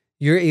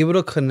 you're able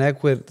to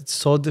connect with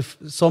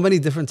so many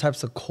different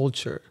types of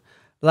culture.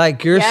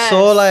 Like, you're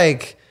so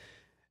like,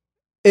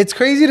 it's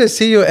crazy to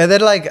see you. And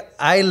then like,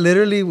 I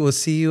literally will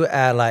see you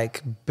at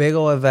like big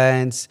old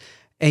events,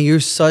 and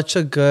you're such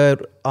a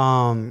good,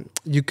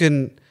 you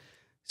can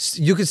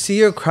see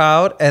your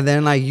crowd, and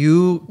then like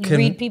you can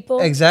read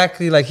people.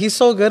 Exactly. Like, he's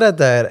so good at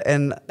that.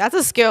 And That's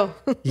a skill.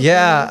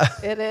 yeah.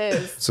 It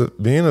is. So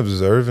being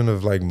observant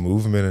of like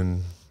movement,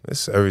 and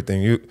it's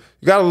everything. You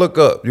gotta look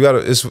up.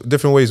 It's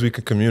different ways we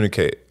can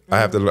communicate. I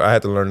had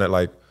to learn that,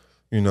 like,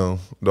 you know,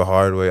 the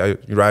hard way.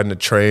 You're riding a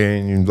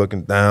train, you're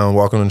looking down,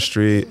 walking on the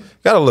street. You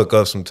gotta look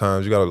up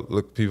sometimes. You gotta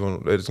look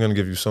people. It's gonna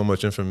give you so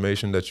much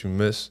information that you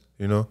miss,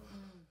 you know,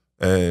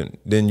 and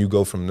then you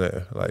go from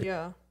there. Like,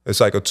 it's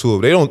like a tool.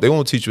 They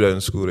won't teach you that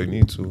in school. They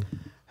need to.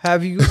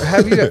 Have you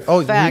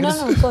oh, Facts.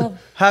 No, go ahead.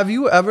 have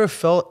you ever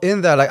felt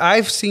in that? Like,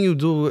 I've seen you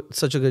do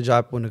such a good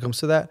job when it comes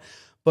to that,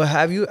 but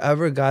have you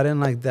ever gotten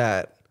like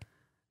that,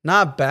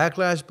 not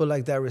backlash, but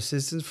like that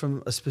resistance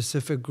from a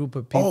specific group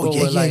of people? Oh,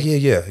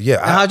 yeah.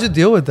 And how'd you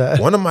deal with that?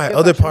 One of my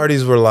other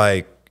parties were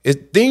like,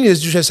 thing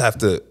is, you just have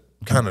to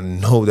kind of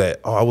know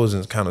that, oh, I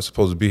wasn't kind of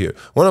supposed to be here.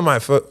 One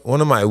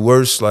of my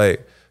worst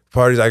like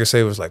parties I could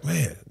say was like,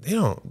 man,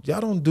 y'all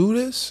don't do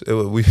this.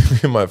 Me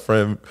and my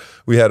friend,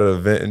 we had an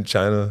event in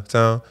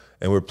Chinatown,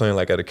 and we were playing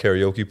like at a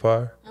karaoke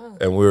bar,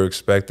 and we were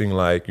expecting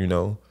like, you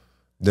know,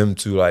 them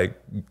to like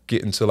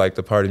get into like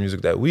the party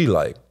music that we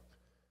like.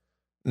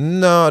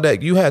 No,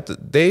 that you had to.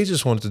 They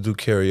just wanted to do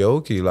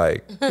karaoke.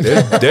 Like,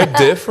 they're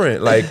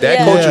different. Like, that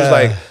culture's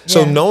like.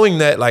 So knowing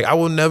that, like, I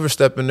will never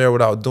step in there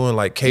without doing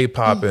like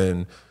K-pop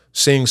and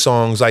sing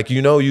songs. Like,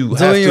 you know, you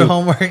have to your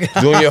homework,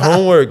 doing your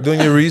homework, doing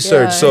your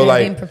research. So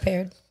like, being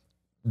prepared.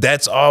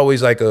 That's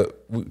always like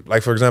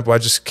like, for example, I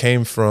just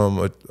came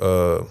from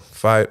a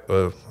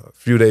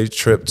few day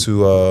trip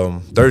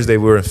to Thursday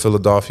we were in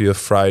Philadelphia,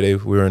 Friday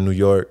we were in New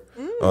York,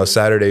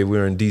 Saturday we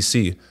were in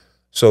DC.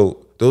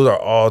 So those are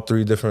all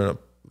three different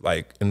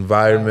like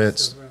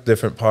environments,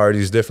 different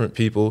parties, different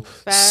people.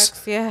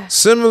 Facts, yeah.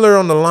 Similar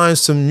on the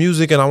lines to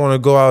music, and I want to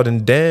go out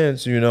and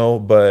dance, you know,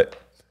 but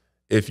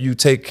if you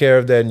take care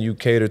of that and you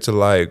cater to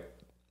like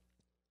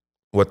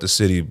what the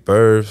city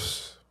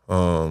births,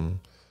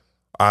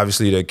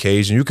 obviously the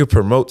occasion, you could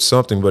promote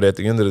something, but at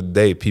the end of the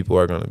day, people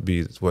are going to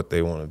be what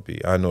they want to be.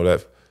 I know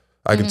that.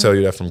 I can tell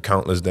you that from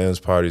countless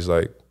dance parties.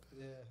 Like,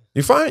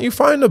 you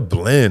find a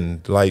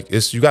blend. Like,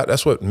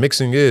 that's what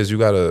mixing is. You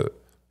gotta,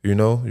 you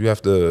know, you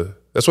have to.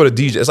 That's what a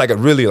DJ. It's like a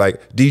really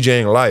like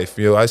DJing life.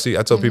 You know, I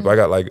tell people I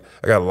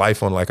got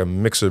life on like a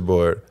mixer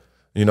board.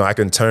 You know, I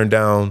can tone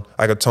down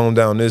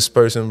this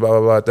person, blah blah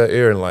blah, at that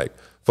ear, and like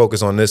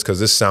focus on this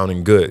because it's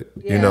sounding good.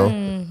 You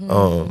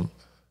know,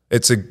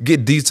 it's a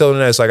get detailed in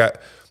that. It's like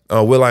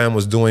Will.i.am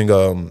was doing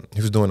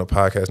he was doing a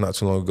podcast not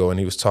too long ago, and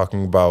he was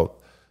talking about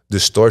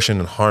distortion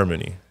and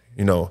harmony.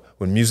 You know,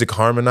 when music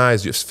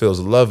harmonizes, it just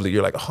feels lovely.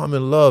 You're like, oh, I'm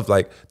in love.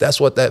 Like,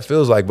 that's what that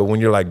feels like. But when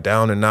you're like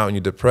down and out and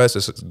you're depressed,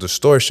 it's a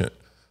distortion.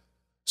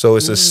 So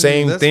it's the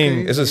same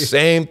thing. Crazy. It's the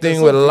same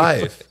thing with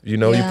life. You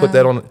know,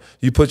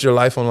 you put your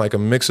life on like a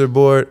mixer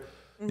board.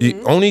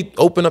 You only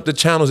open up the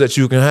channels that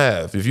you can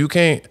have. If you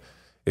can't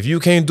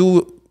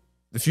do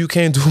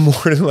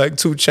more than like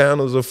 2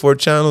 channels or 4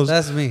 channels,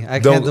 that's me. I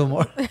can't do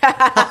more.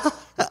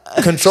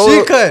 Control.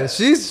 She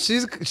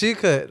could. She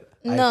could.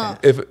 No.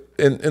 If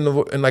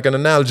in like an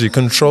analogy,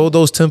 control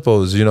those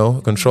tempos, you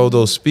know, control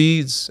those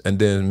speeds, and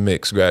then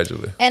mix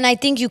gradually. And I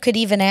think you could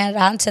even add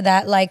on to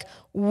that, like,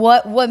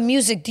 what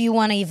music do you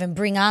want to even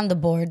bring on the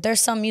board? There's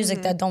some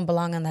music that don't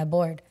belong on that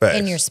board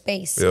in your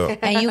space. Yeah.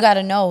 And you got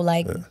to know,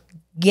 like,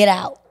 get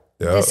out.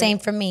 Yeah. The same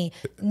for me.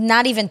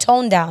 Not even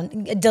tone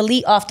down.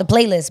 Delete off the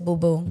playlist,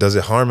 boo-boo. Does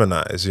it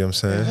harmonize? You know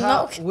what I'm saying?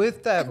 No.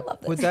 With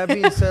that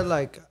being said,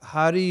 like,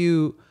 how do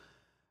you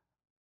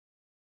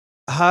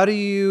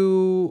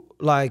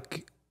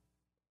like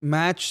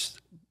match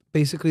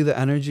basically the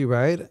energy,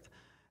 right?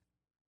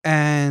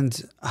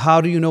 And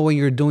how do you know when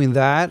you're doing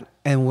that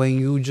and when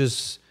you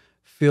just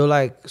feel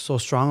like so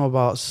strong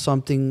about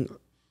something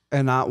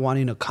and not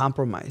wanting to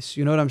compromise,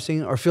 you know what I'm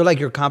saying? Or feel like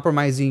you're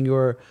compromising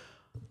your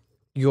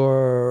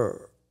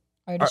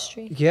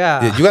Artistry.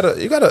 yeah. You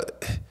gotta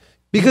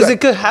Because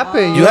it could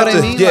happen. You know what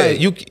I mean?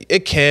 Yeah, Like,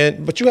 it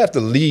can, but you have to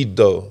lead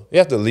though. You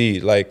have to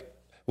lead. Like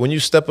when you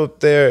step up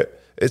there,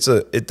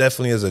 it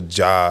definitely is a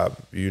job.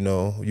 You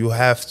know, you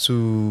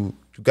gotta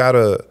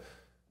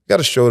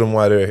show them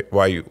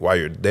why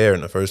you're there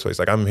in the first place.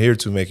 Like I'm here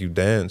to make you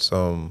dance.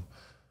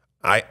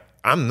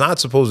 I'm not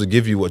supposed to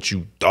give you what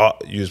you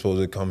thought you're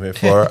supposed to come here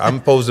for. I'm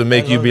supposed to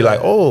make you be like,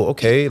 oh,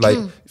 okay, like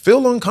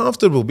feel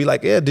uncomfortable. Be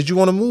like, yeah, did you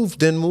want to move?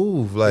 Then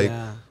move. Like,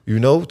 you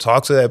know,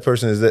 talk to that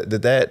person.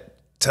 Did that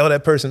tell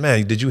that person,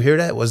 man, did you hear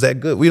that? Was that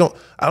good?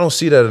 I don't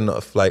see that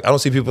enough. Like I don't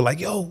see people like,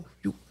 yo,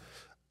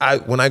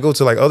 when I go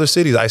to like other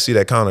cities, I see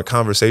that kind of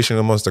conversation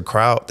amongst the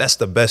crowd. That's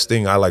the best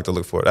thing I like to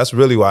look for. That's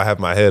really why I have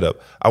my head up.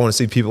 I want to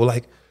see people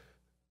like,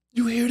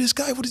 you hear this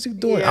guy? What is he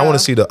doing? I want to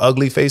see the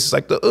ugly faces,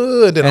 like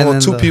and then I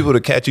want two people to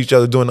catch each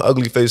other doing the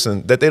ugly face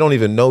and that they don't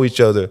even know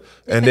each other.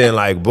 And then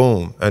like,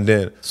 boom. And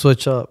then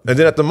switch up. And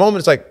then at the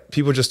moment, it's like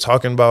people just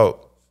talking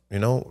about, you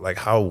know, like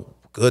how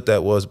good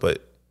that was.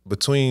 But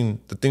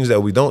between the things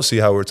that we don't see,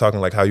 how we're talking,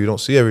 like how you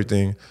don't see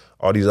everything,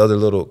 all these other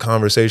little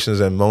conversations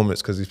and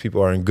moments, because these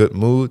people are in good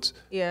moods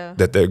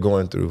that they're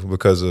going through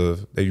because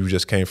of that you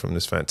just came from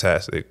this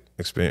fantastic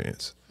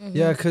experience.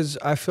 Yeah, because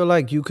I feel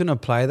like you can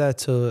apply that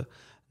to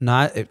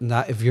not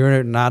if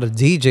you're not a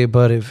DJ,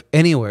 but if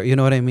anywhere, you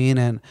know what I mean?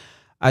 And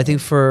I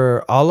think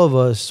for all of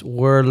us,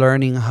 we're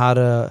learning how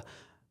to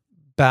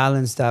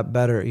balance that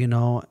better, you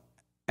know?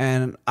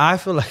 And I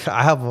feel like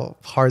I have a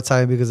hard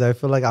time because I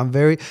feel like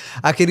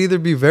I could either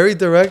be very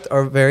direct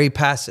or very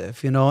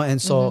passive, you know?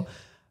 And so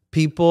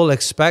people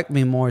expect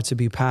me more to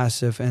be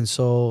passive. And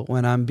so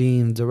when I'm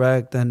being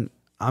direct, then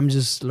I'm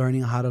just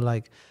learning how to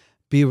like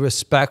be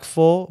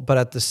respectful, but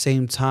at the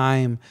same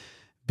time,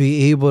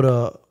 be able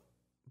to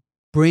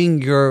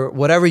bring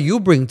whatever you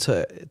bring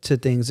to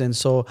things. And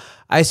so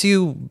I see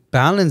you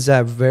balance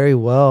that very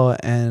well,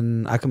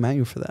 and I commend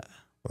you for that.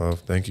 Well,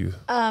 thank you.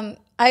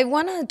 I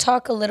want to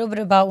talk a little bit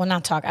about,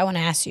 I want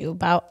to ask you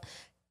about,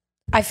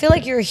 I feel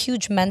like you're a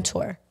huge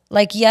mentor.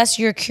 Like, yes,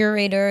 you're a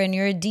curator and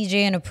you're a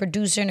DJ and a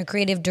producer and a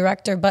creative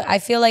director, but I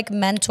feel like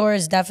mentor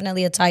is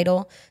definitely a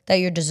title that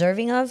you're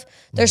deserving of.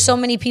 There's so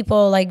many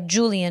people like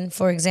Julian,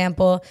 for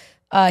example.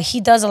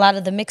 He does a lot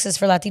of the mixes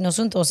for Latinos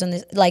Juntos,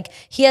 and like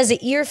he has an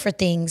ear for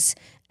things.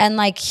 And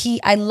like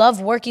I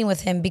love working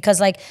with him because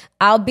like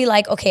I'll be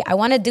like, okay, I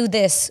want to do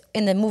this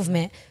in the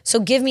movement, so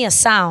give me a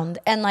sound.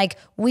 And like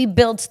we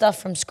build stuff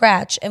from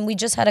scratch. And we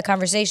just had a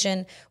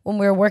conversation when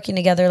we were working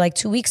together like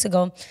 2 weeks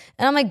ago.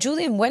 And I'm like,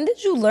 Julian, when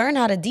did you learn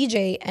how to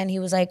DJ? And he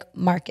was like,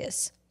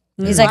 Marcus.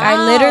 He's like,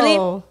 I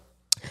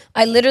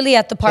literally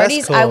at the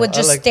parties, cool. I would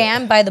just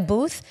stand by the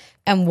booth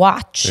and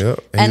watch. Yeah,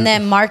 and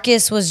then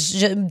Marcus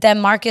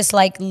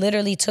like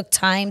literally took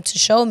time to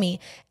show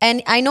me.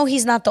 And I know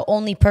he's not the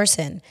only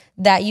person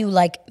that you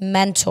like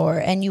mentor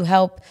and you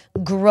help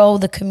grow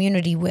the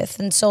community with.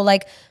 And so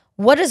like,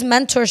 what does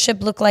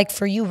mentorship look like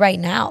for you right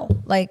now?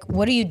 Like,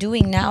 what are you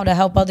doing now to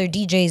help other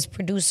DJs,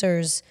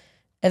 producers,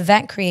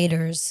 event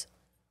creators?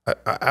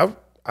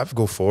 I've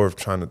go forward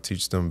trying to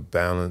teach them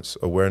balance,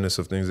 awareness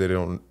of things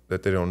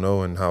that they don't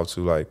know, and how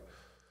to like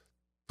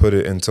put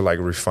it into like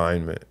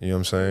refinement. You know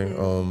what I'm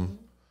saying?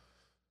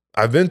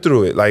 I've been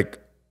through it. Like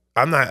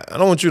I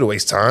don't want you to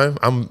waste time.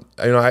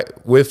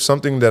 With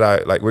something that I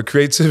like with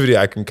creativity,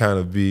 I can kind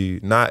of be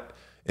not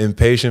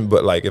impatient,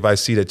 but like if I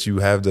see that you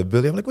have the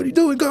ability, I'm like, what are you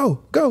doing?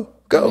 Go.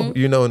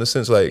 You know, in a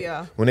sense, like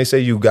when they say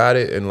you got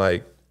it, and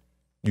like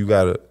you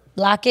gotta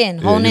lock in,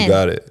 hone in. You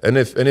got it. And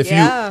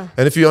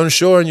if you're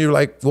unsure and you're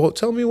like, well,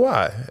 tell me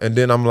why. And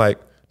then I'm like,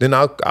 then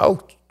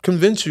I'll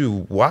convince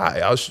you why.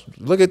 I'll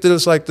look at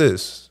this like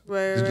this.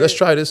 Right. Let's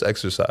try this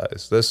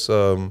exercise. Let's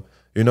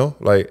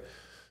like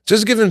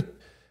just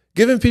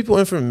giving people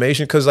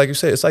information, because like you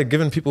say, it's like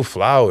giving people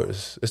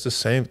flowers. It's the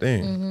same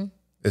thing.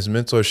 It's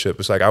mentorship.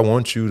 It's like I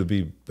want you to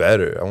be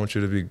better. I want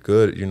you to be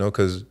good, you know,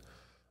 because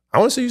I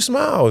want to see you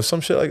smile or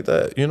some shit like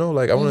that, you know,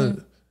 like I want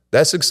to.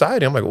 That's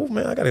exciting. I'm like, oh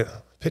man, I gotta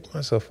pick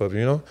myself up,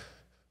 you know.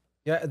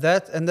 Yeah,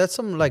 that's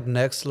some like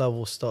next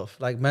level stuff.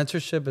 Like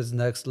mentorship is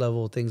next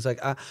level things. Like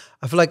I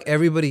feel like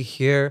everybody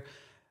here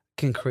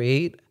can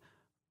create,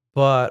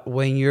 but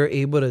when you're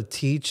able to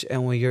teach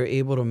and when you're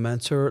able to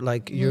mentor,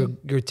 like you're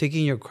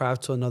taking your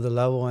craft to another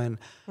level. And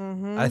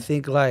I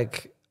think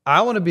like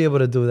I want to be able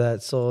to do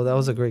that. So that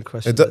was a great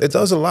question. It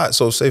does a lot.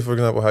 So say for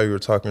example, how we were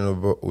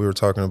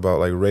talking about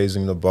like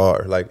raising the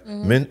bar. Like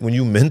when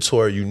you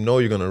mentor, you know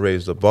you're gonna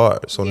raise the bar.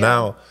 So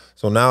now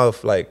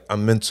if like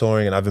I'm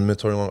mentoring and I've been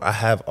mentoring long, I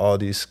have all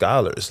these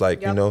scholars.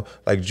 Like you know,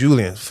 like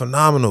Julian,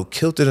 phenomenal,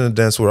 killed it in the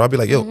dance world. I'll be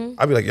like,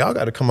 y'all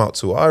got to come out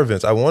to our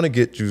events. I want to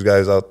get you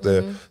guys out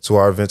there to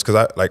our events,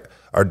 because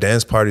our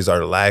dance parties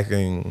are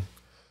lacking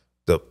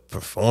the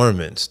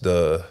performance,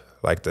 the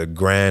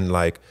grand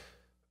like.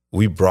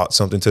 We brought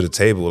something to the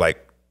table.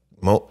 Like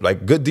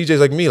like good DJs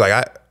like me, like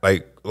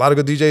a lot of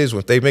good DJs,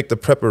 when they make the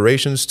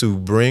preparations to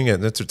bring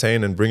and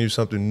entertain and bring you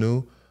something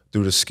new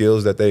through the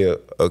skills that they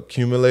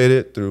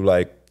accumulated through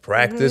like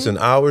practice and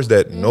hours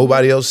that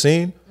nobody else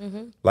seen,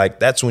 like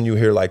that's when you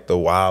hear like the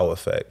wow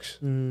effects.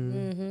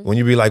 When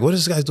you be like, what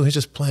is this guy doing? He's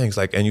just playing. It's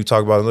like, and you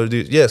talk about another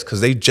DJ. Yes,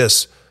 because they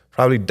just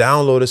probably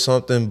downloaded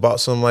something, bought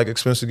some like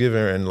expensive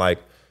gear, and like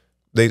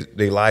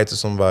they lied to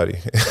somebody.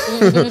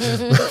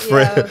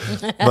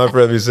 My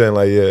friend be saying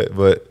like, yeah,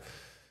 but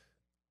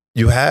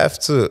you have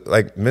to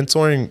like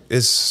mentoring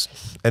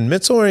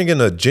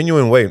in a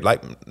genuine way,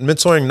 like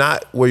mentoring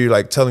not where you're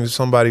like telling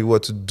somebody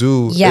what to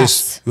do.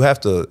 Yes. You have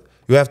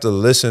to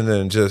listen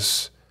and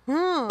just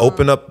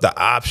open up the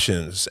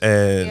options.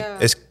 And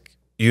it's,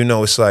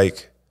 it's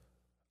like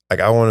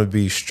I want to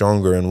be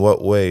stronger in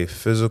what way?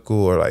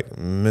 Physical or like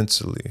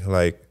mentally?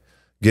 Like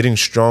getting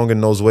strong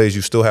in those ways,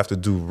 you still have to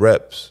do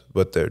reps,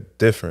 but they're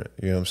different.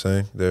 You know what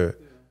I'm saying?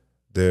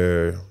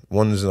 They're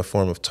one is in the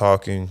form of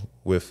talking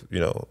with,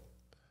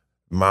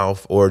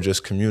 mouth, or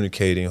just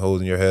communicating,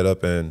 holding your head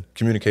up and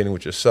communicating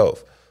with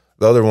yourself.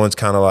 The other one's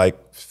kind of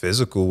like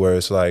physical, where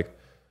it's like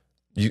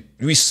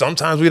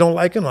sometimes we don't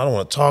like them. I don't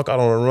want to talk, I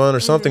don't want to run or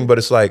something, but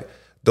it's like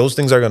those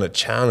things are going to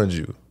challenge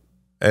you.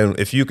 And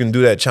if you can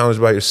do that challenge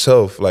by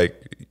yourself,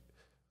 like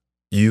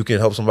you can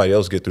help somebody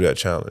else get through that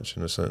challenge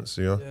in a sense,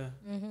 Yeah.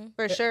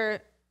 For sure.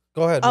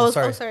 Go ahead.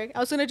 Sorry. I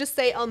was gonna just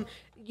say,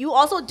 you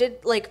also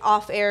did like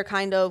off air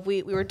kind of.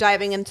 We were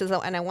diving into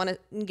and I want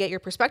to get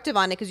your perspective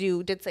on it because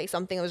you did say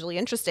something that was really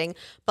interesting.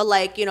 But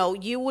like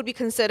you would be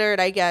considered,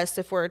 I guess,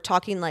 if we're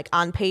talking like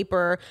on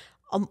paper,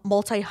 a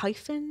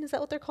multi-hyphen, is that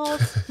what they're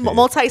called?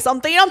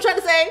 Multi-something, I'm trying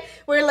to say,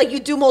 where like you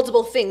do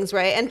multiple things,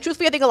 right? And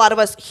truthfully, I think a lot of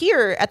us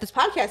here at this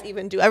podcast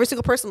even do, every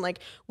single person, like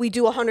we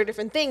do 100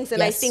 different things.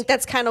 And I think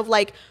that's kind of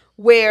like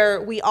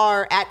where we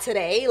are at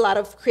today. A lot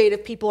of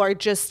creative people are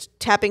just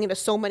tapping into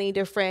so many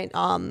different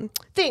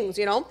things,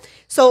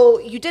 So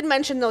you did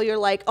mention though, you're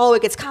like, oh,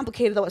 it gets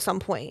complicated though at some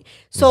point.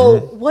 So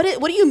what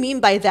do you mean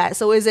by that?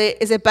 So is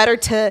it better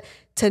to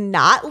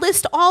not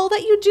list all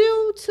that you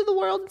do to the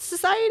world and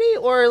society,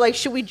 or like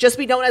should we just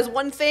be known as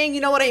one thing?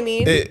 You know what I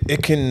mean?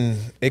 It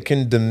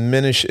can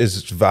diminish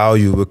its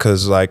value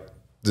because like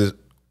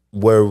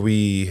where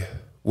we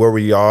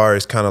are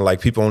is kind of like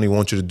people only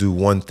want you to do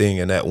one thing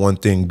and that one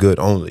thing good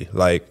only.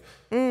 Like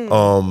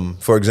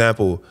for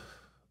example,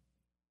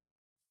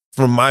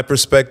 from my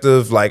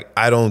perspective, like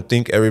I don't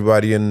think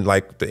everybody in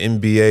like the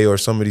NBA or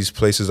some of these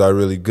places are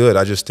really good.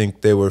 I just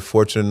think they were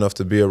fortunate enough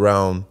to be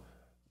around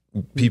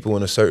people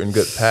in a certain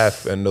good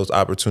path, and those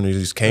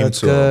opportunities came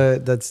to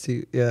them. That's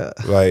deep. Yeah.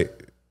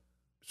 Like,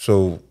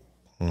 so,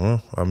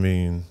 I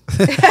mean.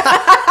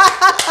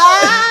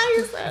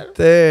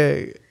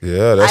 Dang.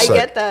 Yeah, that's I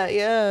get that.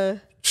 Yeah.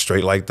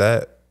 Straight like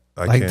that.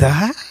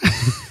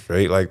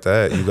 Straight like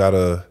that. You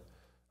gotta,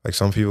 like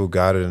some people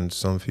got it and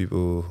some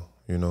people,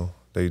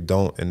 they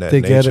don't in that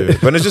nature.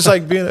 But it's just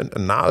like being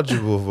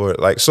knowledgeable for it.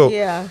 Like, so.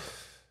 Yeah.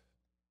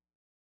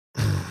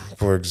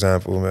 For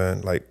example,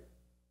 man, like.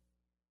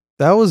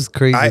 That was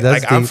crazy.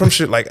 I'm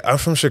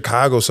from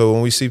Chicago, so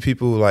when we see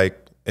people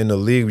like in the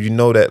league,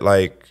 that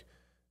like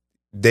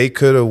they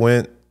could have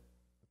went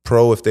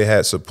pro if they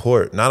had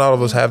support. Not all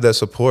of us have that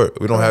support.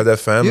 We don't have that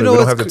family. We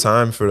don't have the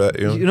time for that.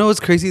 You know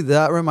what's crazy?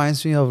 That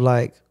reminds me of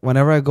like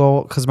whenever I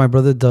go, because my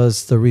brother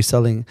does the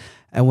reselling,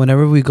 and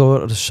whenever we go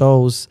to the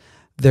shows,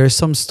 there's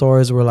some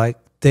stores where like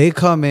they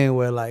come in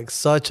with like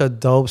such a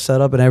dope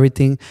setup and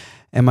everything,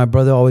 and my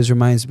brother always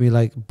reminds me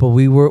like, but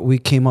we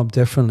came up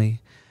differently.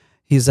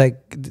 He's like,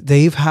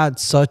 they've had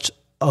such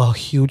a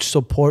huge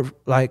support,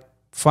 like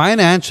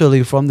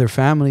financially from their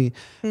family,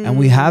 and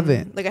we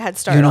haven't. Like a head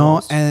start,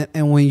 almost.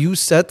 And when you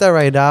said that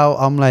right now,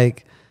 I'm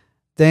like,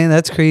 dang,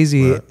 that's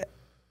crazy. Right.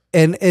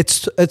 And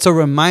it's a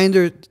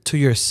reminder to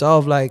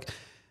yourself, like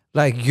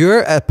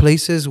you're at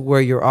places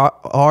where you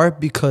are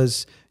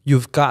because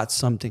you've got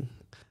something,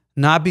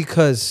 not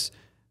because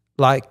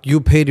like you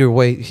paid your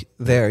way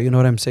there. You know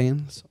what I'm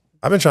saying? So.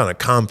 I've been trying to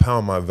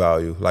compound my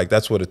value. Like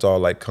that's what it's all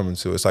like coming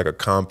to. It's like a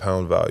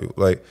compound value.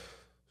 Like,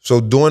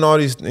 so doing all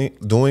these things,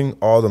 doing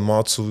all the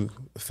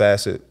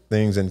multifaceted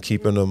things and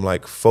keeping them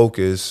like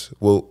focused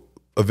will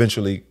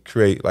eventually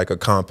create like a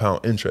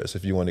compound interest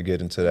if you want to get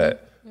into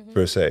that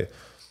per se.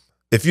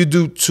 If you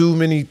do too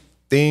many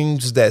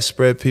things that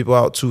spread people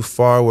out too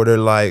far where they're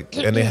like,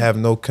 and they have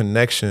no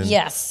connection,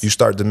 yes, you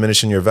start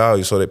diminishing your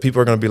value so that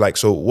people are going to be like,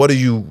 so what do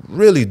you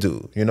really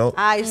do?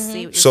 I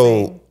see what you're so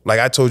saying. Like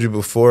I told you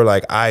before,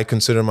 like I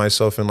consider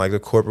myself in like the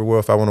corporate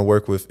world. If I want to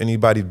work with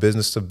anybody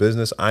business to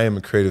business, I am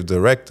a creative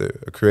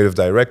director. A creative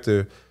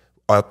director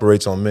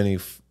operates on many,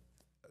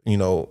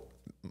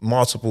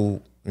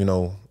 multiple,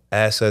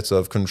 assets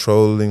of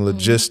controlling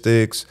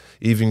logistics,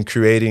 even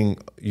creating,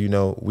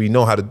 we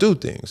know how to do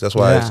things. That's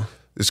why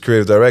it's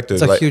creative director.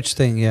 It's a huge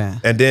thing, yeah.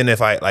 And then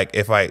if I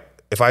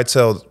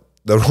tell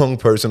the wrong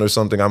person or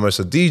something, I'm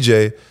just a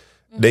DJ,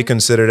 they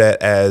consider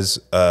that as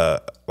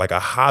like a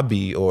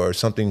hobby or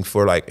something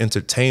for like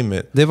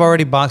entertainment. They've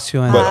already boxed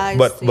you in.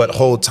 But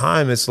whole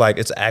time it's like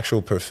it's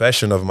actual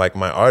profession of like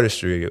my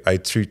artistry. I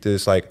treat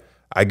this like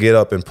I get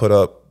up and put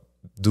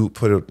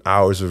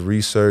hours of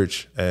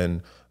research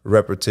and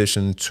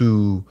repetition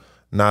to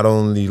not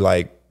only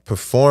like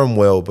perform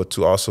well, but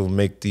to also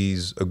make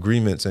these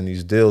agreements and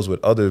these deals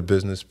with other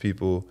business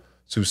people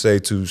to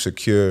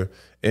secure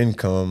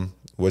income,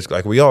 which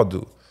like we all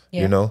do,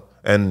 you know.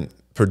 And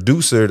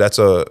producer, that's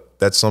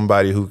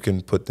somebody who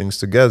can put things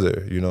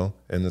together, you know,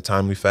 in a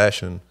timely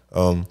fashion.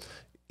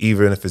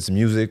 Even if it's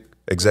music,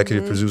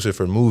 executive producer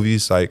for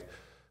movies, like,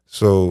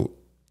 so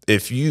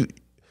if you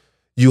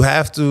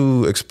have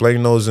to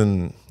explain those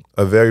in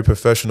a very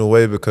professional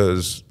way,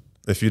 because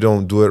if you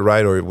don't do it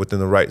right or within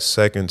the right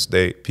seconds,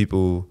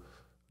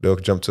 they'll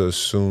jump to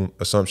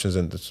assumptions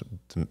and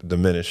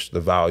diminish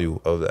the value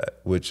of that,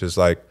 which is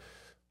like,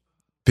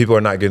 people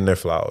are not getting their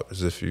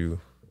flowers if you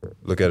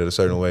look at it a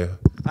certain way.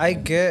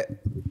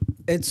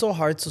 It's so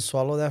hard to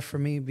swallow that for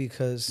me,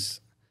 because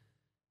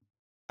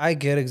I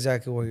get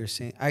exactly what you're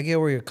saying. I get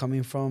where you're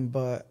coming from,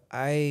 but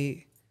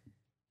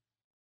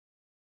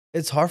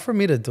it's hard for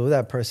me to do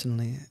that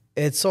personally.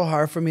 It's so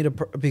hard for me to,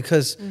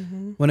 because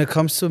when it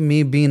comes to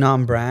me being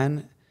on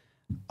brand,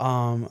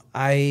 I'm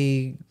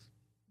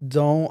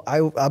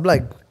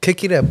like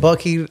kicking at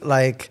Bucky,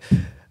 like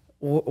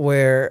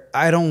where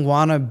I don't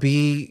want to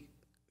be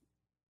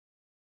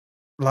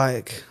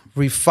like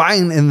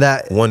refined in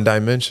that one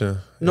dimension.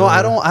 No,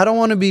 I don't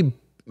want to be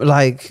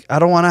like, I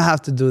don't want to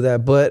have to do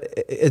that, but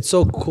it's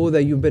so cool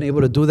that you've been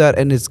able to do that,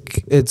 and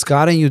it's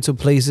gotten you to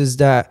places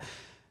that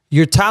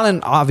your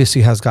talent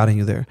obviously has gotten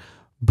you there,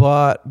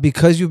 but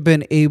because you've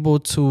been able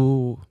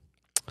to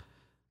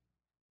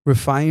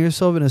refine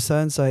yourself in a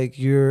sense, like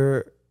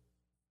you're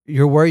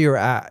where you're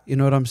at, you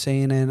know what I'm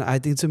saying? And I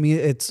think to me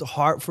it's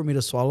hard for me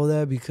to swallow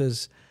that,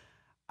 because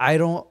I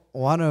don't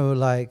want to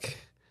like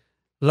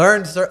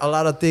learn a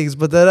lot of things,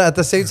 but then at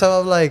the same time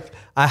I'm like,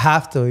 I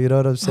have to, you know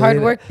what I'm saying?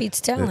 Hard work beats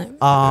talent.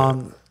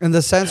 In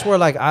the sense where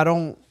like I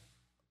don't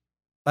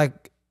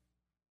like,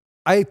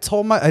 I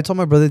told my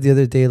brother the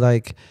other day,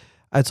 like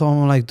I told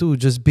him like, dude,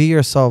 just be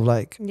yourself,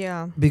 like,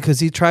 yeah, because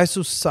he tries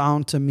to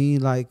sound to me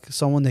like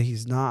someone that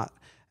he's not,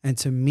 and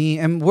to me,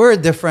 and we're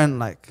different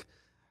like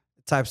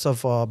types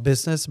of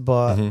business,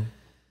 but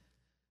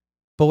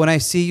but when I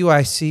see you,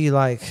 I see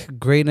like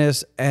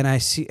greatness, and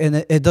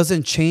it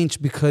doesn't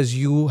change because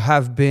you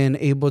have been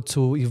able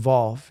to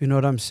evolve. You know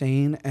what I'm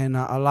saying? And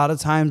a lot of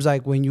times,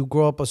 like when you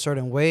grow up a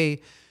certain way,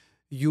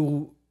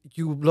 you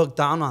look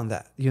down on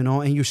that, you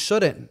know, and you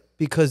shouldn't,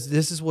 because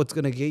this is what's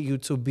gonna get you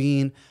to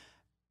being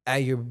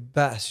at your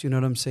best. You know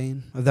what I'm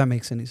saying? If that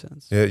makes any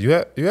sense. Yeah, you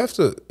have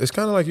to. It's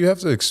kind of like you have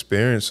to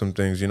experience some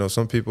things. You know,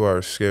 some people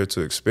are scared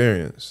to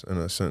experience, in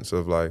a sense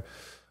of like,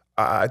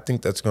 I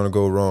think that's going to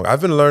go wrong.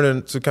 I've been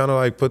learning to kind of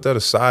like put that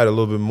aside a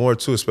little bit more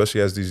too, especially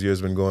as these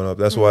years been going up.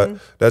 That's why,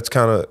 that's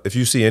kind of, if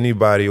you see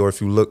anybody, or if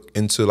you look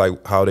into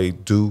like how they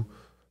do,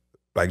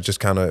 like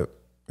just kind of,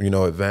 you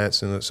know,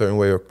 advance in a certain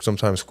way, or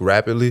sometimes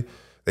rapidly,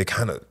 they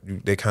kind of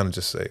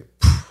just say,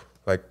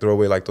 like throw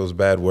away like those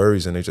bad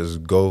worries, and they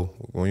just go.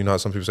 When you know how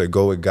some people say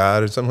go with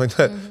God or something like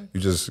that, you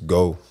just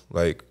go.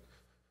 Like,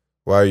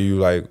 why are you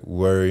like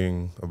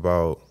worrying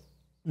about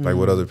like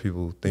what other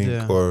people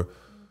think, or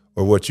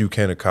what you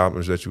can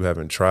accomplish that you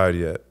haven't tried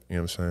yet? You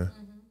know what I'm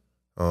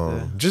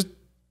saying? Just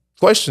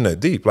question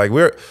that deep. Like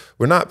we're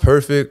not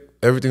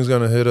perfect. Everything's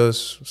gonna hit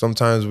us.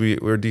 Sometimes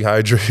we're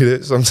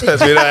dehydrated.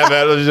 Sometimes we don't have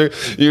allergy.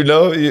 You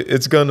know, you're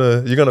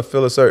gonna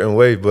feel a certain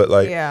way. But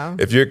like,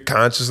 if you're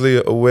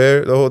consciously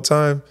aware the whole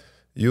time,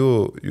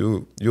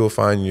 you'll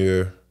find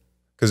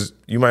because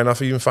you might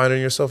not even find it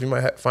in yourself. You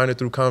might find it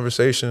through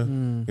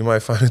conversation. You might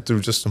find it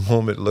through just a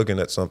moment looking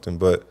at something.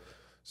 But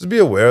just be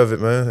aware of it,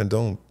 man, and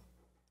don't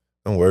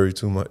worry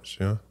too much.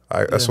 You know,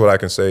 that's what I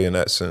can say in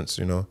that sense.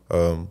 You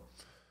know,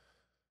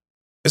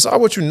 it's all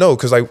what you know.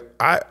 Because like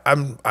I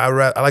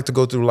like to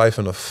go through life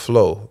in a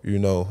flow. You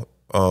know,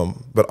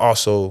 but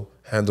also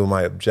handle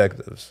my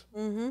objectives.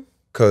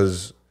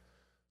 Because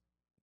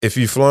if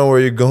you're flowing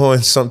where you're going,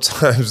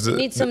 sometimes you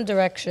need some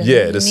direction.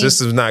 Yeah, the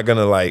system's not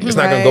gonna like, it's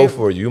not gonna go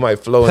for you. You might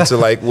flow into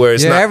like where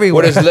it's not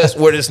everywhere.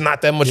 Where there's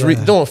not that much.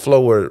 Don't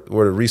flow where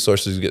the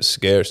resources get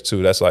scarce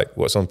too. That's like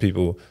what some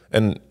people,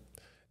 and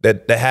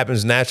that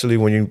happens naturally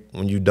when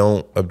you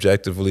don't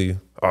objectively.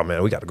 Oh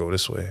man, we got to go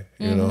this way.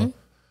 You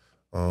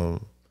know,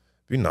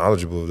 be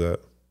knowledgeable of that,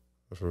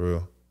 for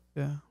real.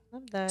 Yeah.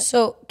 That.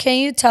 So can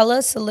you tell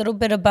us a little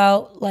bit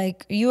about,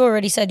 like, you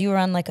already said you were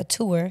on like a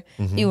tour,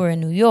 you were in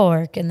New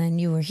York, and then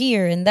you were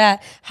here and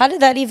that. How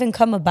did that even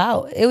come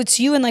about? It was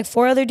you and like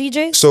 4 other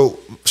DJs? So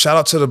shout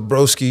out to the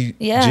broski,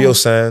 Geo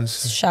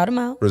Sands. Shout him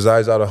out.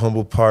 Resides out of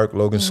Humboldt Park,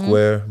 Logan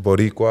Square,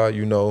 Boricua,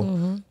 you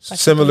know.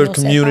 Similar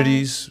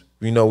communities.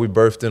 You know, we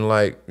birthed in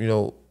like, you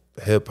know,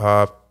 hip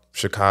hop,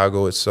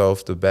 Chicago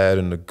itself, the bad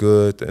and the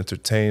good, the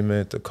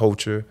entertainment, the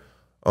culture.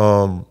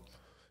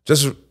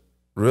 Just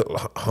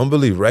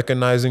humbly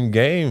recognizing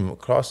game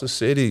across the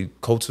city,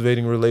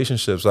 cultivating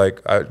relationships.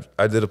 Like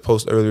I did a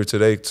post earlier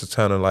today to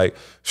kind of like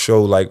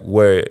show like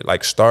where it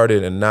like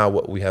started and now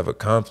what we have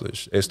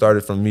accomplished. It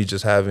started from me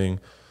just having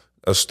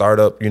a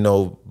startup, you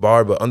know,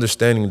 bar, but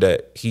understanding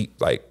that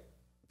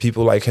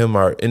people like him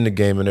are in the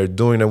game and they're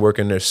doing their work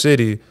in their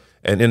city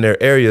and in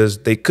their areas.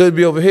 They could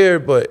be over here,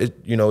 but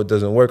it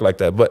doesn't work like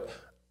that. But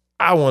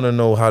I want to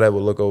know how that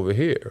would look over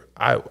here.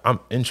 I'm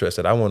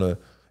interested. I want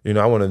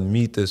to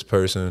meet this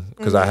person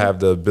because I have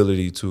the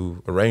ability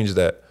to arrange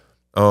that.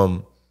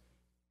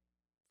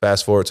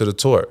 Fast forward to the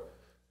tour.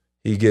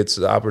 He gets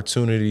the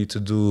opportunity to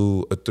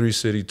do a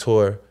 3-city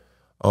tour.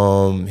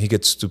 He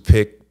gets to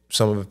pick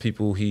some of the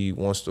people he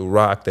wants to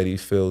rock that he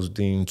feels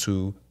deemed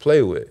to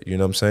play with. You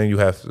know what I'm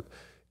saying?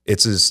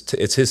 It's his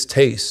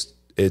taste.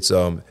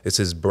 It's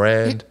his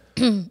brand.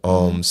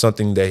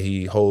 Something that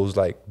he holds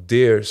like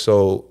dear.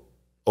 So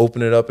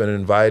open it up and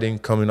inviting,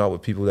 coming out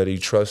with people that he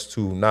trusts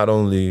to not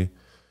only,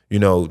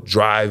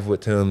 drive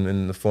with him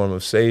in the form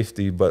of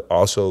safety, but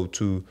also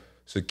to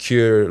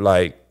secure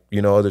like,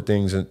 other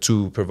things and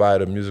to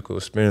provide a musical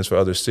experience for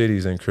other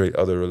cities and create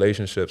other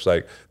relationships.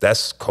 Like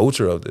that's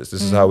culture of this.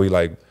 This is how we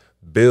like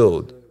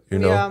build,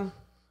 Yeah.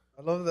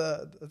 I love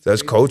that.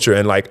 That's culture.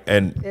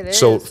 And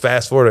so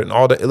fast forward and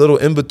all the little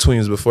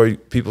in-betweens before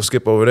people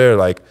skip over there,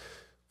 like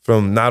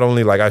from not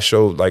only like I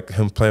showed like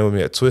him playing with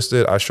me at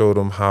Twisted, I showed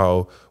him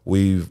how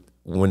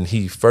when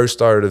he first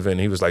started the event,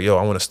 he was like, yo,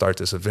 I want to start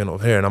this event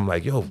over here. And I'm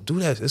like, yo, do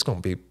that. It's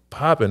going to be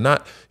popping.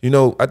 Not,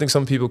 I think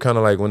some people kind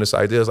of like when this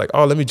idea is like,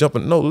 oh, let me jump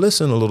in. No,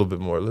 listen a little bit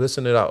more.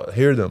 Listen it out.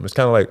 Hear them. It's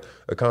kind of like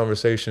a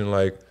conversation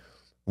like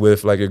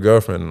with like your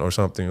girlfriend or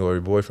something or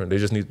your boyfriend. You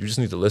just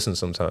need to listen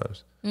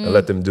sometimes and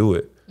let them do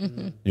it,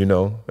 and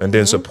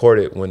then support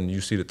it when you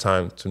see the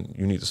time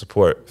you need to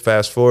support.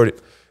 Fast forward,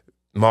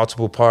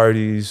 multiple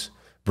parties,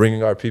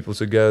 bringing our people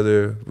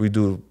together. We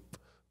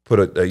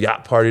put a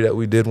yacht party that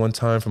we did one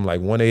time from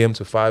like 1 a.m.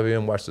 to 5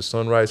 a.m. Watch the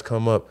sunrise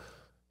come up.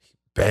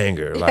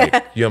 Banger. Like,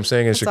 you know what I'm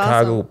saying? In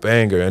Chicago, awesome.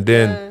 Banger. And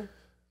then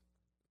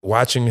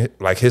watching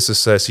like his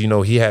success,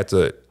 he had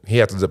to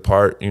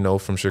depart,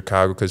 from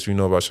Chicago because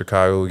about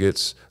Chicago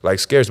gets like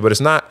scarce. But it's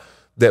not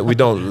that we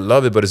don't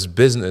love it, but it's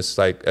business.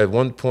 Like at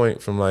one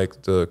point from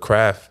like the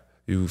craft,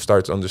 you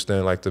start to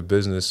understand like the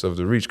business of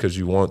the reach because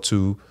you want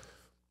to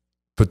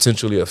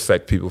potentially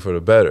affect people for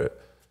the better.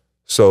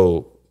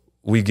 So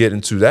we get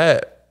into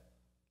that.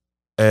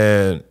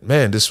 And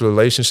man, this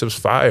relationship's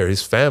fire.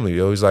 His family,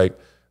 he's like,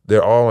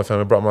 they're all my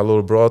family. I brought my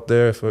little bro out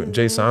there for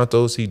Jay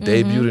Santos. He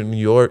debuted in New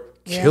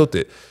York, killed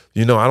it.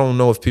 I don't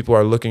know if people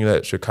are looking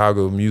at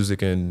Chicago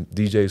music and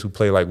DJs who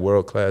play like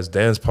world-class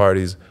dance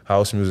parties,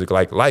 house music,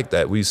 like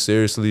that. We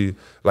seriously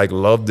like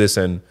love this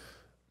and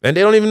they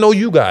don't even know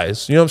you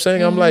guys. You know what I'm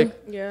saying? I'm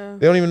like, they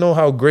don't even know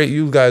how great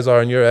you guys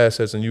are and your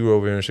assets and you were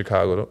over here in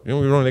Chicago. We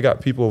only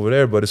got people over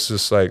there, but it's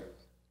just like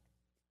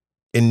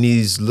in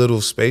these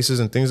little spaces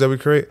and things that we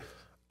create,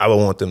 I would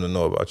want them to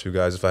know about you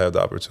guys if I have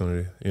the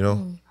opportunity,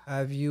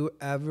 Have you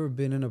ever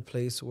been in a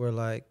place where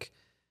like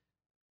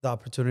the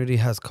opportunity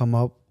has come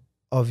up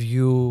of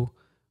you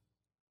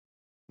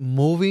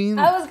moving?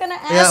 I was gonna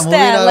ask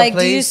that. Like,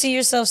 do you see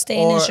yourself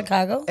staying in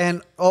Chicago?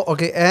 And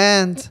okay.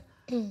 And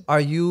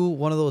are you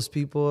one of those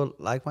people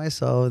like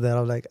myself that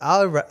I'm like,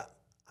 I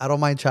don't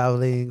mind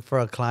traveling for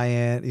a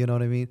client, you know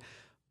what I mean?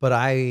 But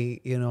I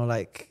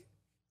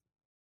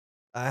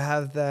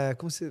have that.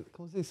 ¿Cómo se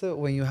dice?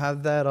 When you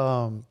have that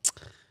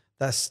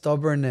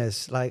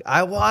stubbornness, like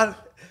I want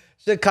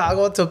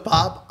Chicago to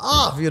pop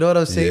off. You know what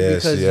I'm saying?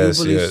 Because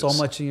you believe so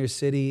much in your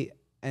city,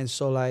 and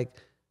so like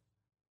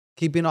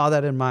keeping all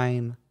that in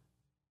mind,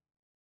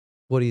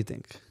 what do you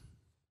think?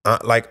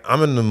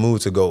 I'm in the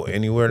mood to go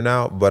anywhere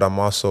now, but I'm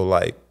also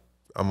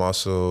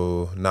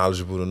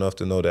knowledgeable enough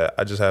to know that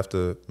I just have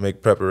to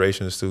make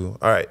preparations to.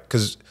 All right,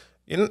 because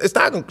it's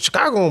not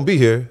Chicago gonna be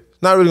here.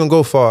 It's not really gonna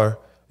go far,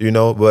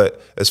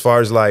 But as far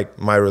as like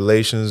my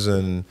relations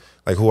and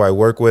like who I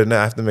work with,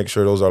 now I have to make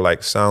sure those are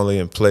like soundly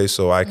in place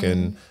so I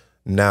can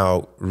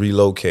now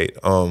relocate.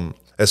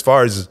 As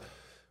far as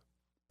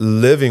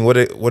living, what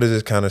does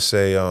it kind of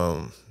say?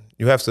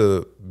 You have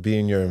to be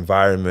in your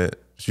environment,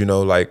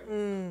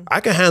 I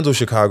can handle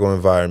Chicago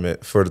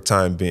environment for the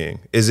time being.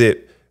 Is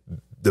it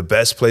the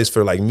best place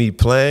for like me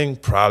playing?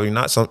 Probably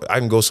not. I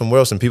can go somewhere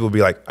else and people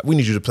be like, we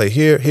need you to play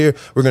here.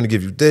 We're gonna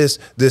give you this,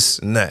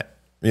 and that.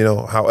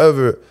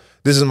 However,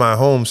 this is my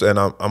home, and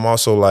I'm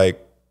also like,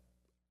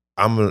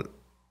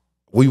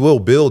 we will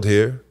build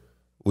here.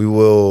 We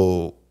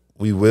will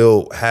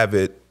have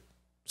it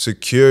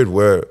secured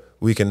where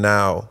we can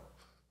now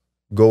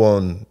go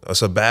on a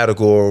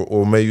sabbatical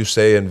or may you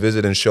say and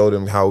visit and show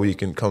them how we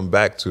can come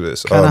back to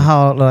this. Kind of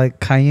how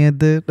like Kanye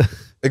did.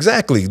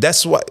 Exactly.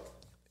 That's what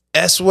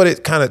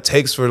it kind of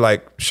takes for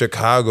like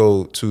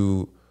Chicago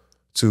to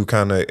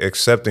kind of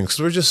accepting,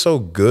 because we're just so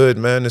good,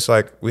 man. It's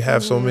like we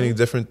have so many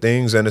different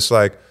things and it's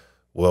like,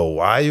 well,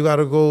 why you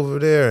gotta go over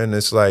there? And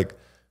it's like,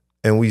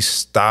 and we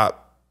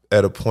stop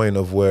at a point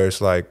of where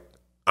it's like,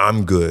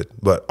 I'm good,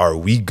 but are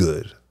we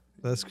good?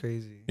 That's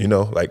crazy.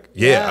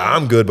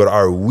 I'm good, but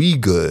are we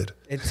good?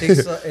 It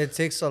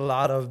takes a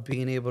lot of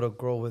being able to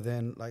grow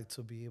within, like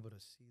to be able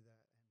to see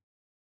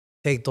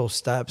that, take those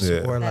steps.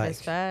 Yeah. Or that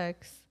is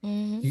facts.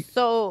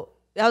 So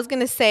I was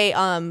gonna say,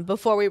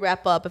 before we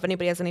wrap up, if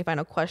anybody has any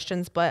final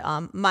questions, but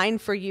mine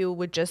for you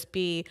would just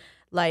be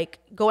like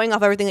going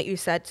off everything that you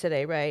said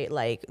today, right?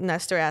 Like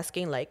Nestor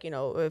asking, like, you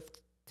know, if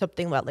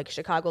something about like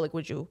Chicago, like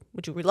would you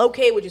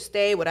relocate, would you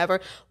stay,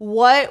 whatever,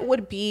 what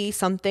would be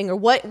something, or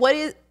what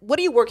are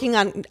you working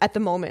on at the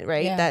moment,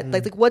 right? That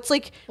like what's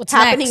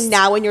happening next?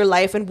 now in your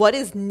life, and what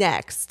is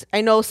next? I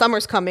know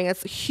summer's coming.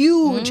 It's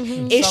huge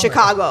in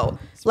Chicago.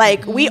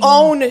 Like we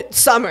own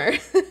summer.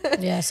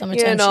 Yeah,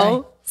 summertime. You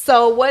know.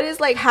 So what is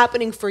like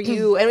happening for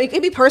you? And it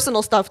can be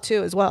personal stuff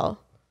too as well.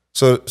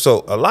 So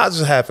a lot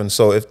just happened.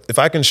 So if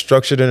I can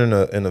structure it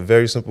in a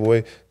very simple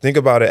way, think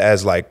about it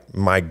as like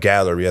my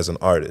gallery as an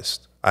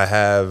artist. I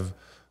have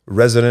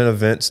resident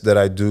events that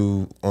I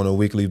do on a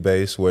weekly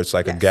basis where it's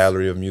like a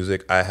gallery of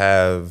music. I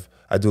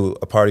do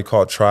a party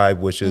called Tribe,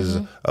 which is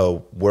a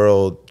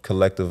world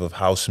collective of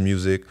house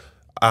music.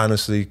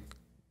 Honestly,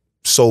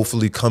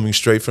 soulfully coming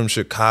straight from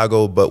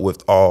Chicago, but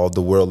with all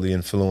the worldly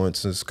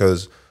influences,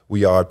 because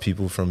we are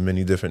people from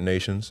many different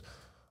nations.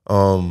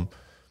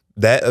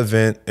 That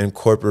event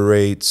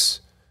incorporates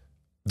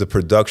the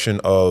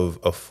production of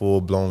a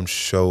full-blown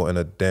show and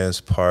a dance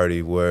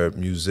party where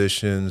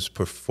musicians,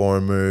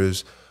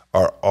 performers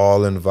are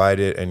all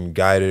invited and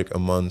guided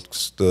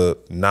amongst the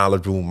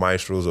knowledgeable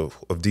maestros of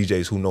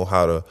DJs who know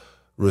how to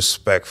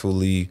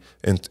respectfully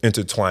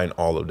intertwine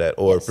all of that,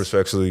 or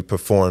respectfully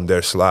perform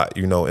their slot,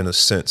 you know, in a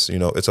sense. You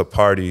know, it's a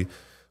party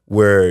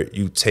where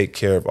you take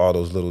care of all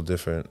those little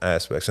different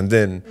aspects. And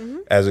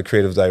then as a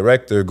creative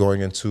director,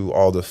 going into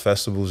all the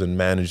festivals and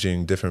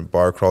managing different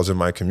bar crawls in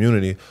my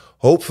community,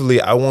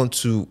 hopefully I want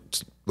to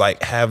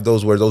like have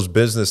those where those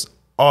business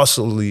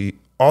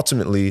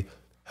ultimately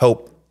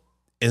help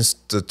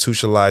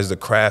institutionalize the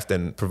craft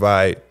and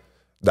provide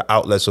the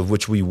outlets of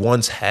which we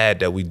once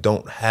had that we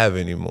don't have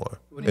anymore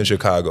in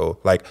Chicago.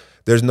 Like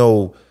there's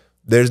no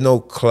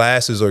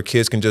classes or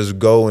kids can just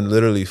go and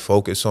literally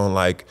focus on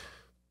like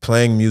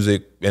playing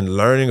music and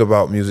learning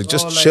about music,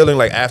 just like, chilling,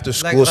 like after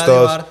school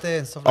stuff,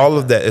 all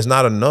of that is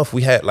not enough.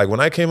 We had, like when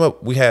I came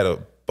up, we had a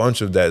bunch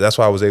of that. That's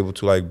why I was able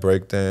to like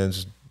break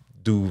dance,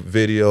 do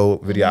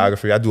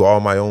videography. I do all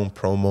my own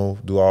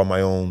promo, do all my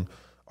own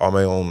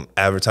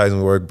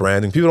advertising work,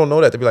 branding. People don't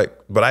know that. They be like,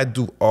 but I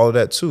do all of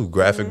that too,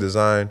 graphic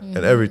design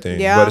and everything.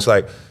 Yeah. But it's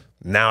like,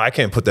 now I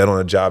can't put that on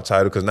a job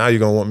title because now you're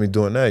gonna want me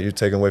doing that. You're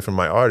taking away from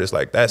my artist.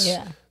 Like that's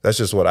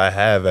just what I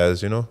have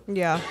as, you know?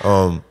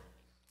 Yeah.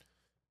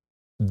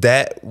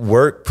 That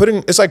work,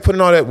 it's like putting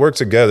all that work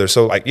together.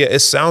 So like, yeah, it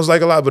sounds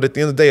like a lot, but at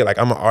the end of the day, like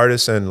I'm an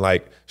artist and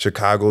like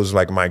Chicago's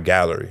like my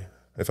gallery,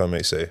 if I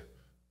may say.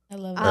 I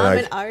love that. I'm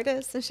an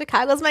artist and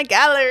Chicago's my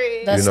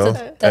gallery. That's, you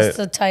know? That's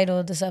the title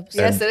of this episode.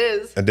 Yes, it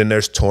is. And then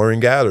there's touring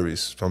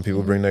galleries. Some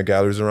people bring their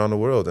galleries around the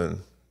world,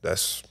 and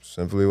that's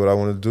simply what I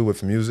want to do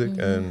with music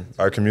and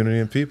our community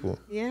and people.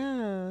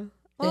 Yeah.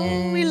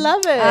 Oh, we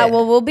love it.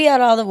 Well, we'll be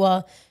at all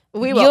the,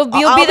 we will.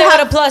 You'll be there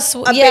with a plus.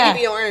 A baby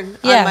Bjorn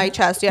on my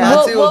chest.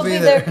 Yeah, we'll be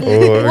there.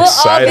 Oh, I'm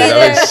excited.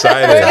 I'm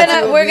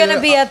excited. We're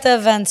gonna be at the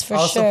events for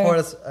I'll sure.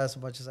 I'll support as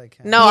much as I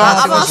can. No,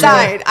 I'm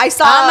outside.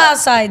 I'm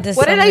outside this.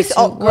 What did I?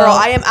 Oh, girl,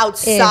 I am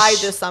outside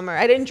Ish. this summer.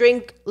 I didn't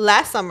drink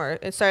last summer.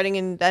 It's starting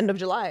in the end of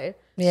July.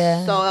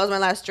 Yeah. So that was my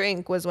last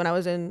drink. Was when I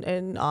was in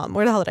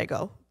where the hell did I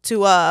go?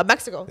 To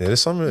Mexico. Yeah,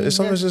 this summer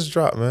just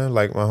dropped, man.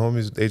 Like my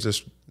homies, they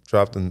just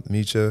dropped the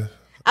Micha.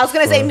 I was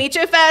gonna say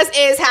Micha Fest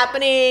is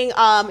happening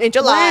in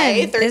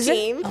July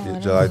 13th. Oh,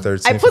 July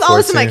 13th. I put all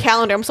this in my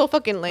calendar. I'm so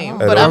fucking lame. Oh.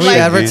 But Are I'm we like,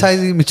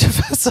 advertising Micha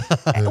Fest?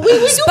 we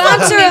do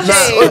Sponsor us.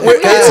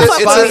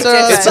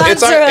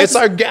 It's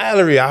our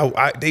gallery.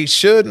 They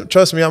should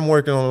trust me. I'm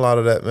working on a lot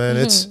of that, man.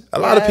 It's a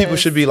lot of people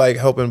should be like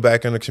helping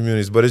back in the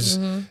communities, but it's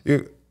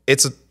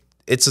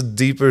a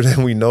deeper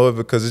than we know it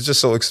because it's just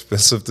so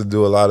expensive to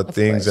do a lot of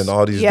things and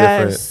all these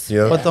different, you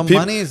know. But the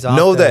money is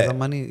out there. The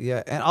money,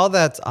 and all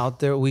that's out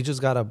there. We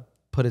just gotta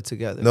put it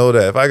together. Know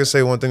that. If I could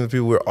say one thing to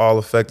people, we're all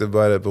affected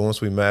by that. But once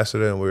we master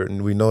that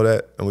and we know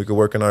that and we can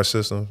work in our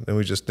system, then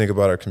we just think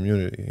about our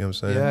community. You know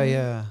what I'm saying?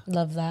 Yeah.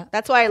 Love that.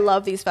 That's why I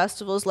love these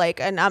festivals. Like,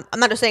 and I'm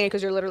not just saying it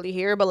because you're literally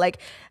here, but like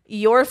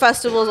your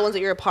festivals, the ones that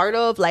you're a part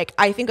of, like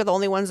I think are the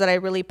only ones that I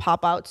really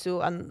pop out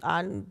to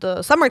on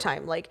the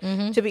summertime. Like,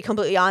 to be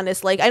completely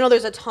honest, like I know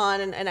there's a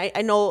ton, and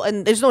I know,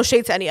 and there's no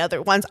shade to any other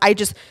ones. I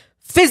just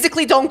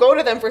physically don't go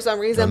to them for some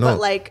reason. But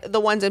like the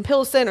ones in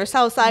Pilsen or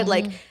Southside,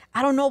 like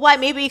I don't know why.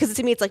 Maybe because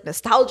to me it's like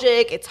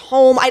nostalgic. It's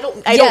home. I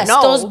don't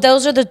know.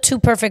 Those are the two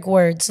perfect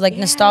words, like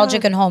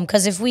nostalgic and home.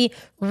 Because if we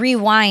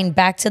rewind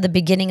back to the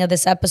beginning of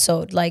this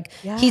episode, like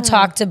he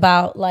talked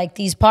about like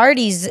these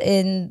parties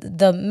in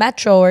the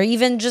metro or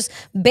even just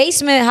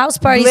basement house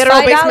parties, literal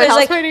 $5.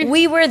 Like party.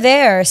 we were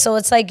there, so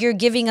it's like you're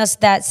giving us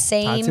that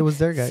same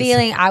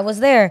feeling. I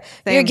was there.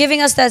 Same. You're giving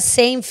us that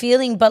same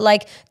feeling, but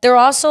like they're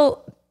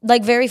also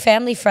like very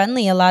family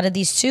friendly, a lot of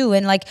these too.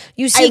 And like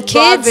you see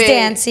kids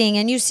dancing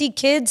and you see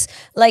kids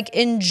like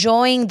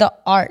enjoying the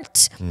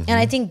art. And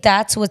I think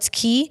that's what's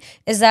key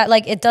is that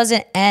like it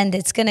doesn't end.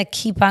 It's going to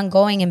keep on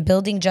going and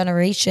building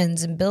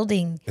generations and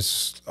building.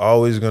 It's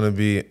always going to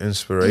be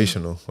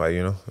inspirational. Like,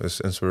 you know,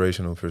 it's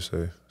inspirational per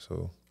se.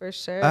 So for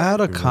sure. I had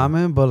a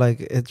comment, but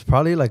like it's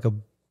probably like a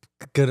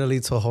gonna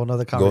lead to a whole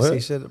nother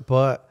conversation.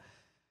 But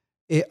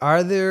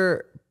Are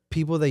there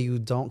people that you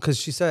don't? Because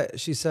she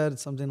said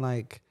something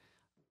like,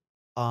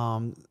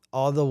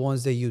 all the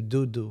ones that you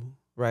do,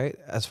 right?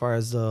 As far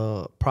as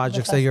the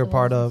projects that you're a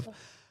part of,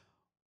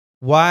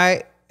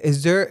 why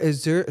is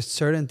there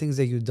certain things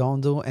that you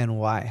don't do, and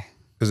why?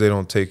 Because they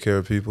don't take care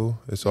of people.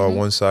 It's all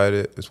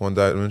one-sided. It's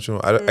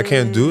one-dimensional. I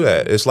can't do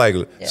that. It's like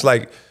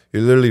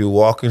you're literally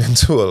walking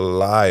into a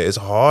lie. It's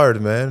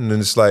hard, man. And then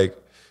it's like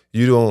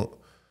you don't.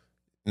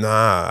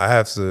 Nah,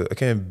 I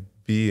can't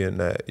be in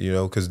that, you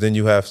know, because then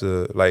you have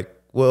to like,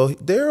 well,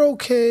 they're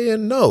okay,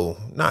 and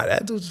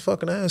that dude's a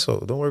fucking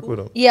asshole. Don't work with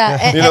him.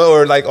 Yeah, you know,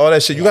 or like all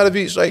that shit. You got to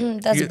be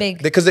like that's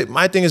big. Because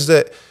my thing is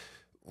that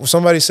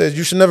somebody says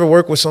you should never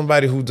work with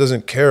somebody who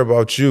doesn't care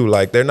about you.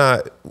 Like they're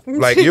not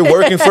like you're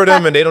working for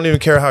them, and they don't even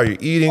care how you're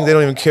eating. They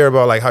don't even care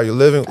about like how you're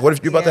living. What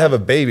if you're about to have a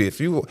baby?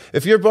 If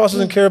your boss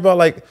doesn't care about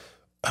like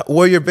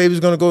where your baby's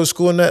gonna go to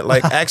school and that,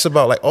 like acts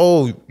about like,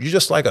 oh, you're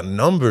just like a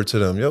number to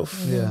them, yo.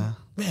 Yeah,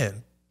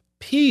 man.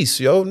 Peace,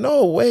 yo.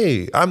 No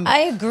way.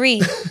 I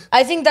agree.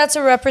 I think that's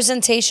a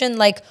representation,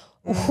 like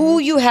who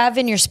you have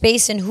in your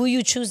space and who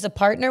you choose to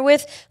partner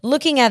with.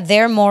 Looking at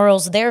their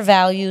morals, their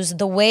values,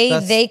 the way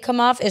they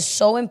come off is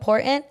so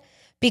important,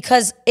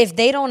 because if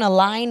they don't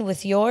align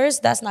with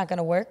yours, that's not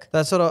gonna work.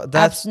 That's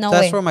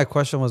where my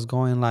question was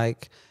going.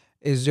 Like,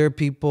 is there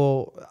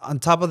people on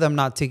top of them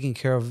not taking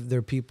care of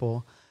their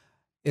people?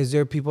 Is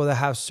there people that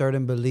have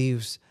certain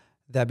beliefs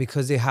that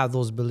because they have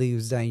those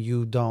beliefs, then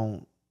you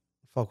don't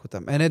fuck with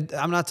them? And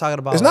I'm not talking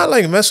about. It's not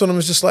like mess with them.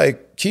 It's just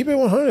like keep it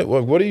 100.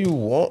 What do you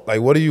want?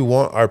 Like, what do you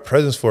want our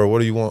presence for? What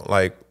do you want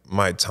like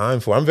my time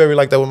for? I'm very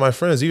like that with my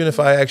friends. Even if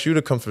I ask you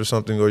to come for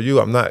something or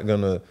I'm not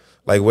gonna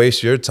like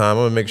waste your time.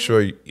 I'm gonna make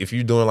sure if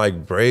you're doing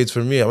like braids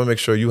for me, I'm gonna make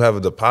sure you have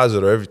a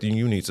deposit or everything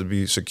you need to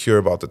be secure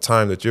about the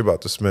time that you're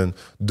about to spend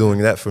doing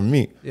that for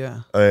me.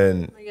 Yeah,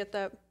 and I get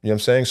that. You know what I'm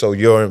saying? So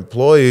your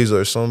employees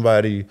or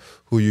somebody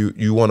who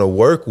you want to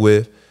work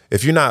with.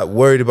 If you're not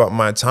worried about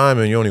my time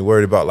and you're only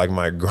worried about like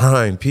my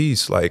grind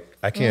piece, like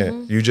I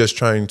can't, you're just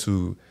trying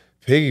to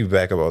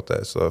piggyback about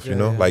that stuff, you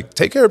know? Like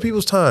take care of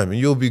people's time and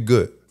you'll be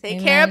good. Take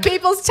care of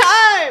people's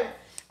time.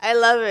 I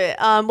love it.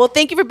 Well,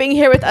 thank you for being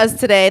here with us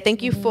today.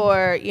 Thank you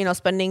for,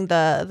 spending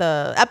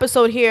the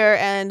episode here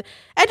and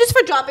just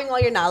for dropping all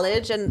your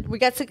knowledge. And we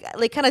got to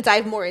like kind of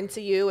dive more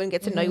into you and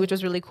get to know you, which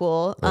was really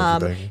cool.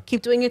 Thank you.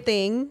 Keep doing your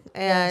thing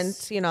and,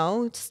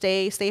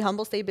 stay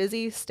humble, stay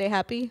busy, stay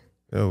happy.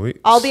 Yeah,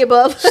 all the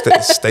above.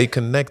 Stay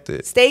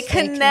connected. Stay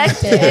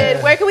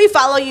connected. Where can we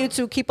follow you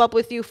to keep up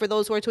with you for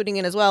those who are tuning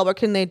in as well? Where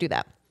can they do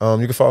that? You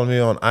can follow me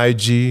on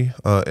IG,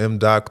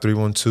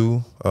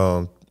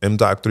 mdok312,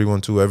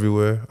 mdok312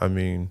 everywhere. I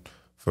mean,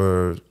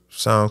 for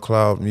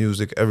SoundCloud,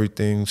 music,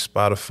 everything,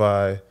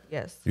 Spotify.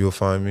 Yes. You'll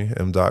find me,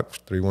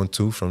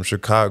 mdok312 from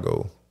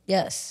Chicago.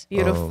 Yes.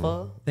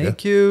 Beautiful.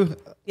 Thank you.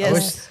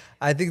 Yes.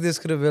 I think this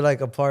could have been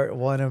like a part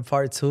 1 and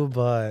part 2,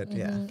 but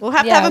yeah. We'll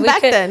have to have him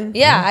back then.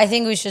 Yeah, I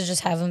think we should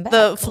just have him back.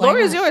 The floor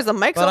is yours. The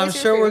mic's But I'm always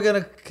sure here. we're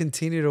going to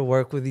continue to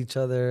work with each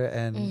other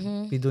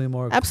and be doing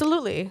more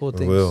Absolutely. cool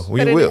things.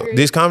 We will.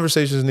 These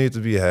conversations need to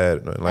be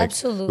had. Man. Like,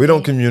 absolutely. We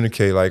don't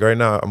communicate. Like right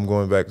now, I'm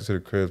going back to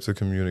the crib to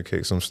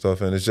communicate some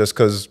stuff. And it's just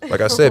because,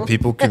 like I said,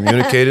 people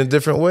communicate in a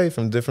different way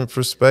from different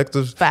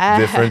perspectives,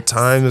 different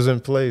times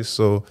and place.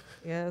 So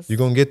you're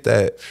going to get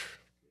that.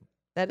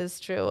 That is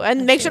true.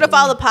 And make sure to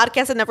follow the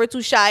podcast at Never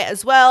Too Shy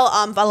as well.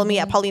 Follow me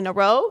at Paulina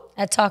Rowe.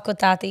 At Talk with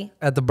Tati.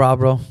 At the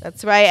Bro.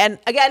 That's right. And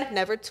again,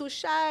 Never Too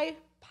Shy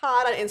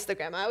pod on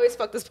Instagram. I always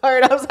fuck this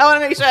part up, so I want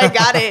to make sure I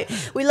got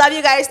it. We love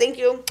you guys. Thank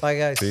you. Bye,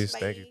 guys. Peace. Bye.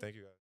 Thank you.